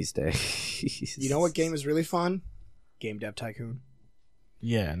companies these days. You know what game is really fun? Game Dev Tycoon.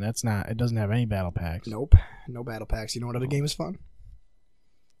 Yeah, and that's not. It doesn't have any battle packs. Nope, no battle packs. You know what other game is fun?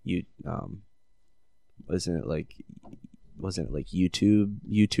 Wasn't it like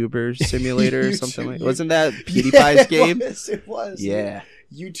YouTuber Simulator or something like? Wasn't that PewDiePie's game? It was. Yeah.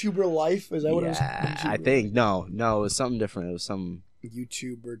 YouTuber Life, is that what it was? I think no, it was something different. It was some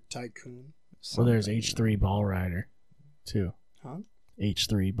YouTuber Tycoon. Well, there's H3 Ball Rider, too. Huh?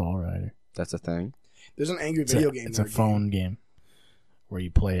 H3 Ball Rider. That's a thing. There's an angry video game. It's a phone game where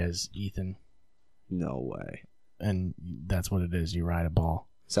you play as Ethan. No way. And that's what it is. You ride a ball.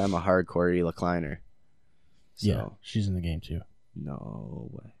 So I'm a hardcore recliner. So, yeah, she's in the game too.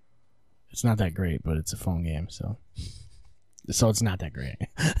 No way. It's not that great, but it's a phone game, so it's not that great.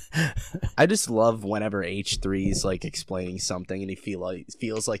 I just love whenever H3's like explaining something and he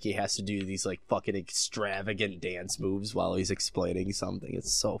feels like he has to do these like fucking extravagant dance moves while he's explaining something.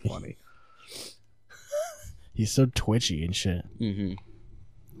 It's so funny. He's so twitchy and shit. Mm-hmm.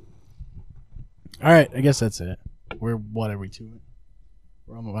 All right, I guess that's it. We're what are we to it?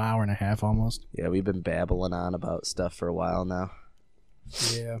 We're almost an hour and a half almost. Yeah, we've been babbling on about stuff for a while now.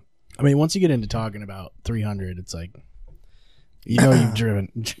 Yeah. I mean, once you get into talking about 300, it's like, you know, you've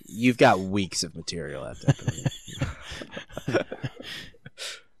driven. You've got weeks of material at that point.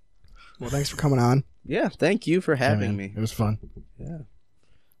 Well, thanks for coming on. Yeah, thank you for having me. me. It was fun. Yeah.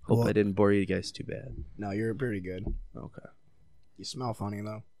 Hope I didn't bore you guys too bad. No, you're pretty good. Okay. You smell funny,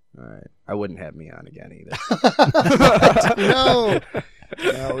 though. All right. I wouldn't have me on again either. No,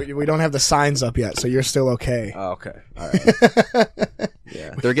 we don't have the signs up yet, so you're still okay. Oh, okay. All right.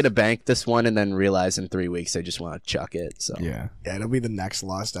 Yeah. They're going to bank this one and then realize in 3 weeks they just want to chuck it. So Yeah, it'll be the next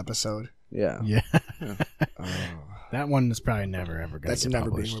Lost episode. Yeah. yeah. Oh. That one is probably never ever going to That's get never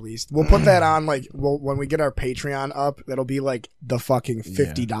published. being released. We'll put that on when we get our Patreon up. That'll be like the fucking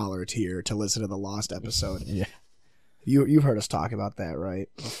 $50 tier to listen to the Lost episode. Yeah. You've heard us talk about that, right?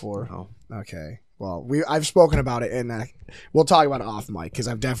 Before. No. Okay. Well, I've spoken about it, and we'll talk about it off mic because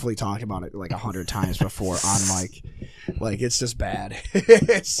I've definitely talked about it like 100 times before on mic. Like, it's just bad.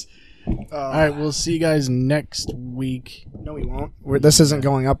 It's. All right, we'll see you guys next week. No, we won't. This isn't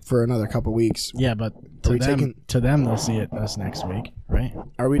going up for another couple weeks. Yeah, but to them, they'll see us next week, right?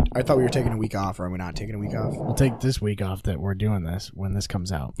 Are we? I thought we were taking a week off. Or are we not taking a week off? We'll take this week off that we're doing this when this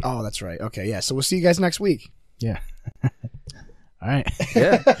comes out. Oh, that's right. Okay, yeah. So we'll see you guys next week. Yeah. All right.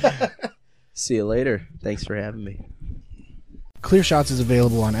 Yeah. See you later. Thanks for having me. Clear Shots is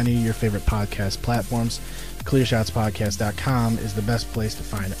available on any of your favorite podcast platforms. ClearShotsPodcast.com is the best place to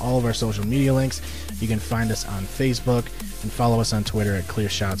find all of our social media links. You can find us on Facebook and follow us on Twitter at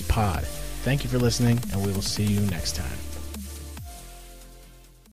ClearShotsPod. Thank you for listening, and we will see you next time.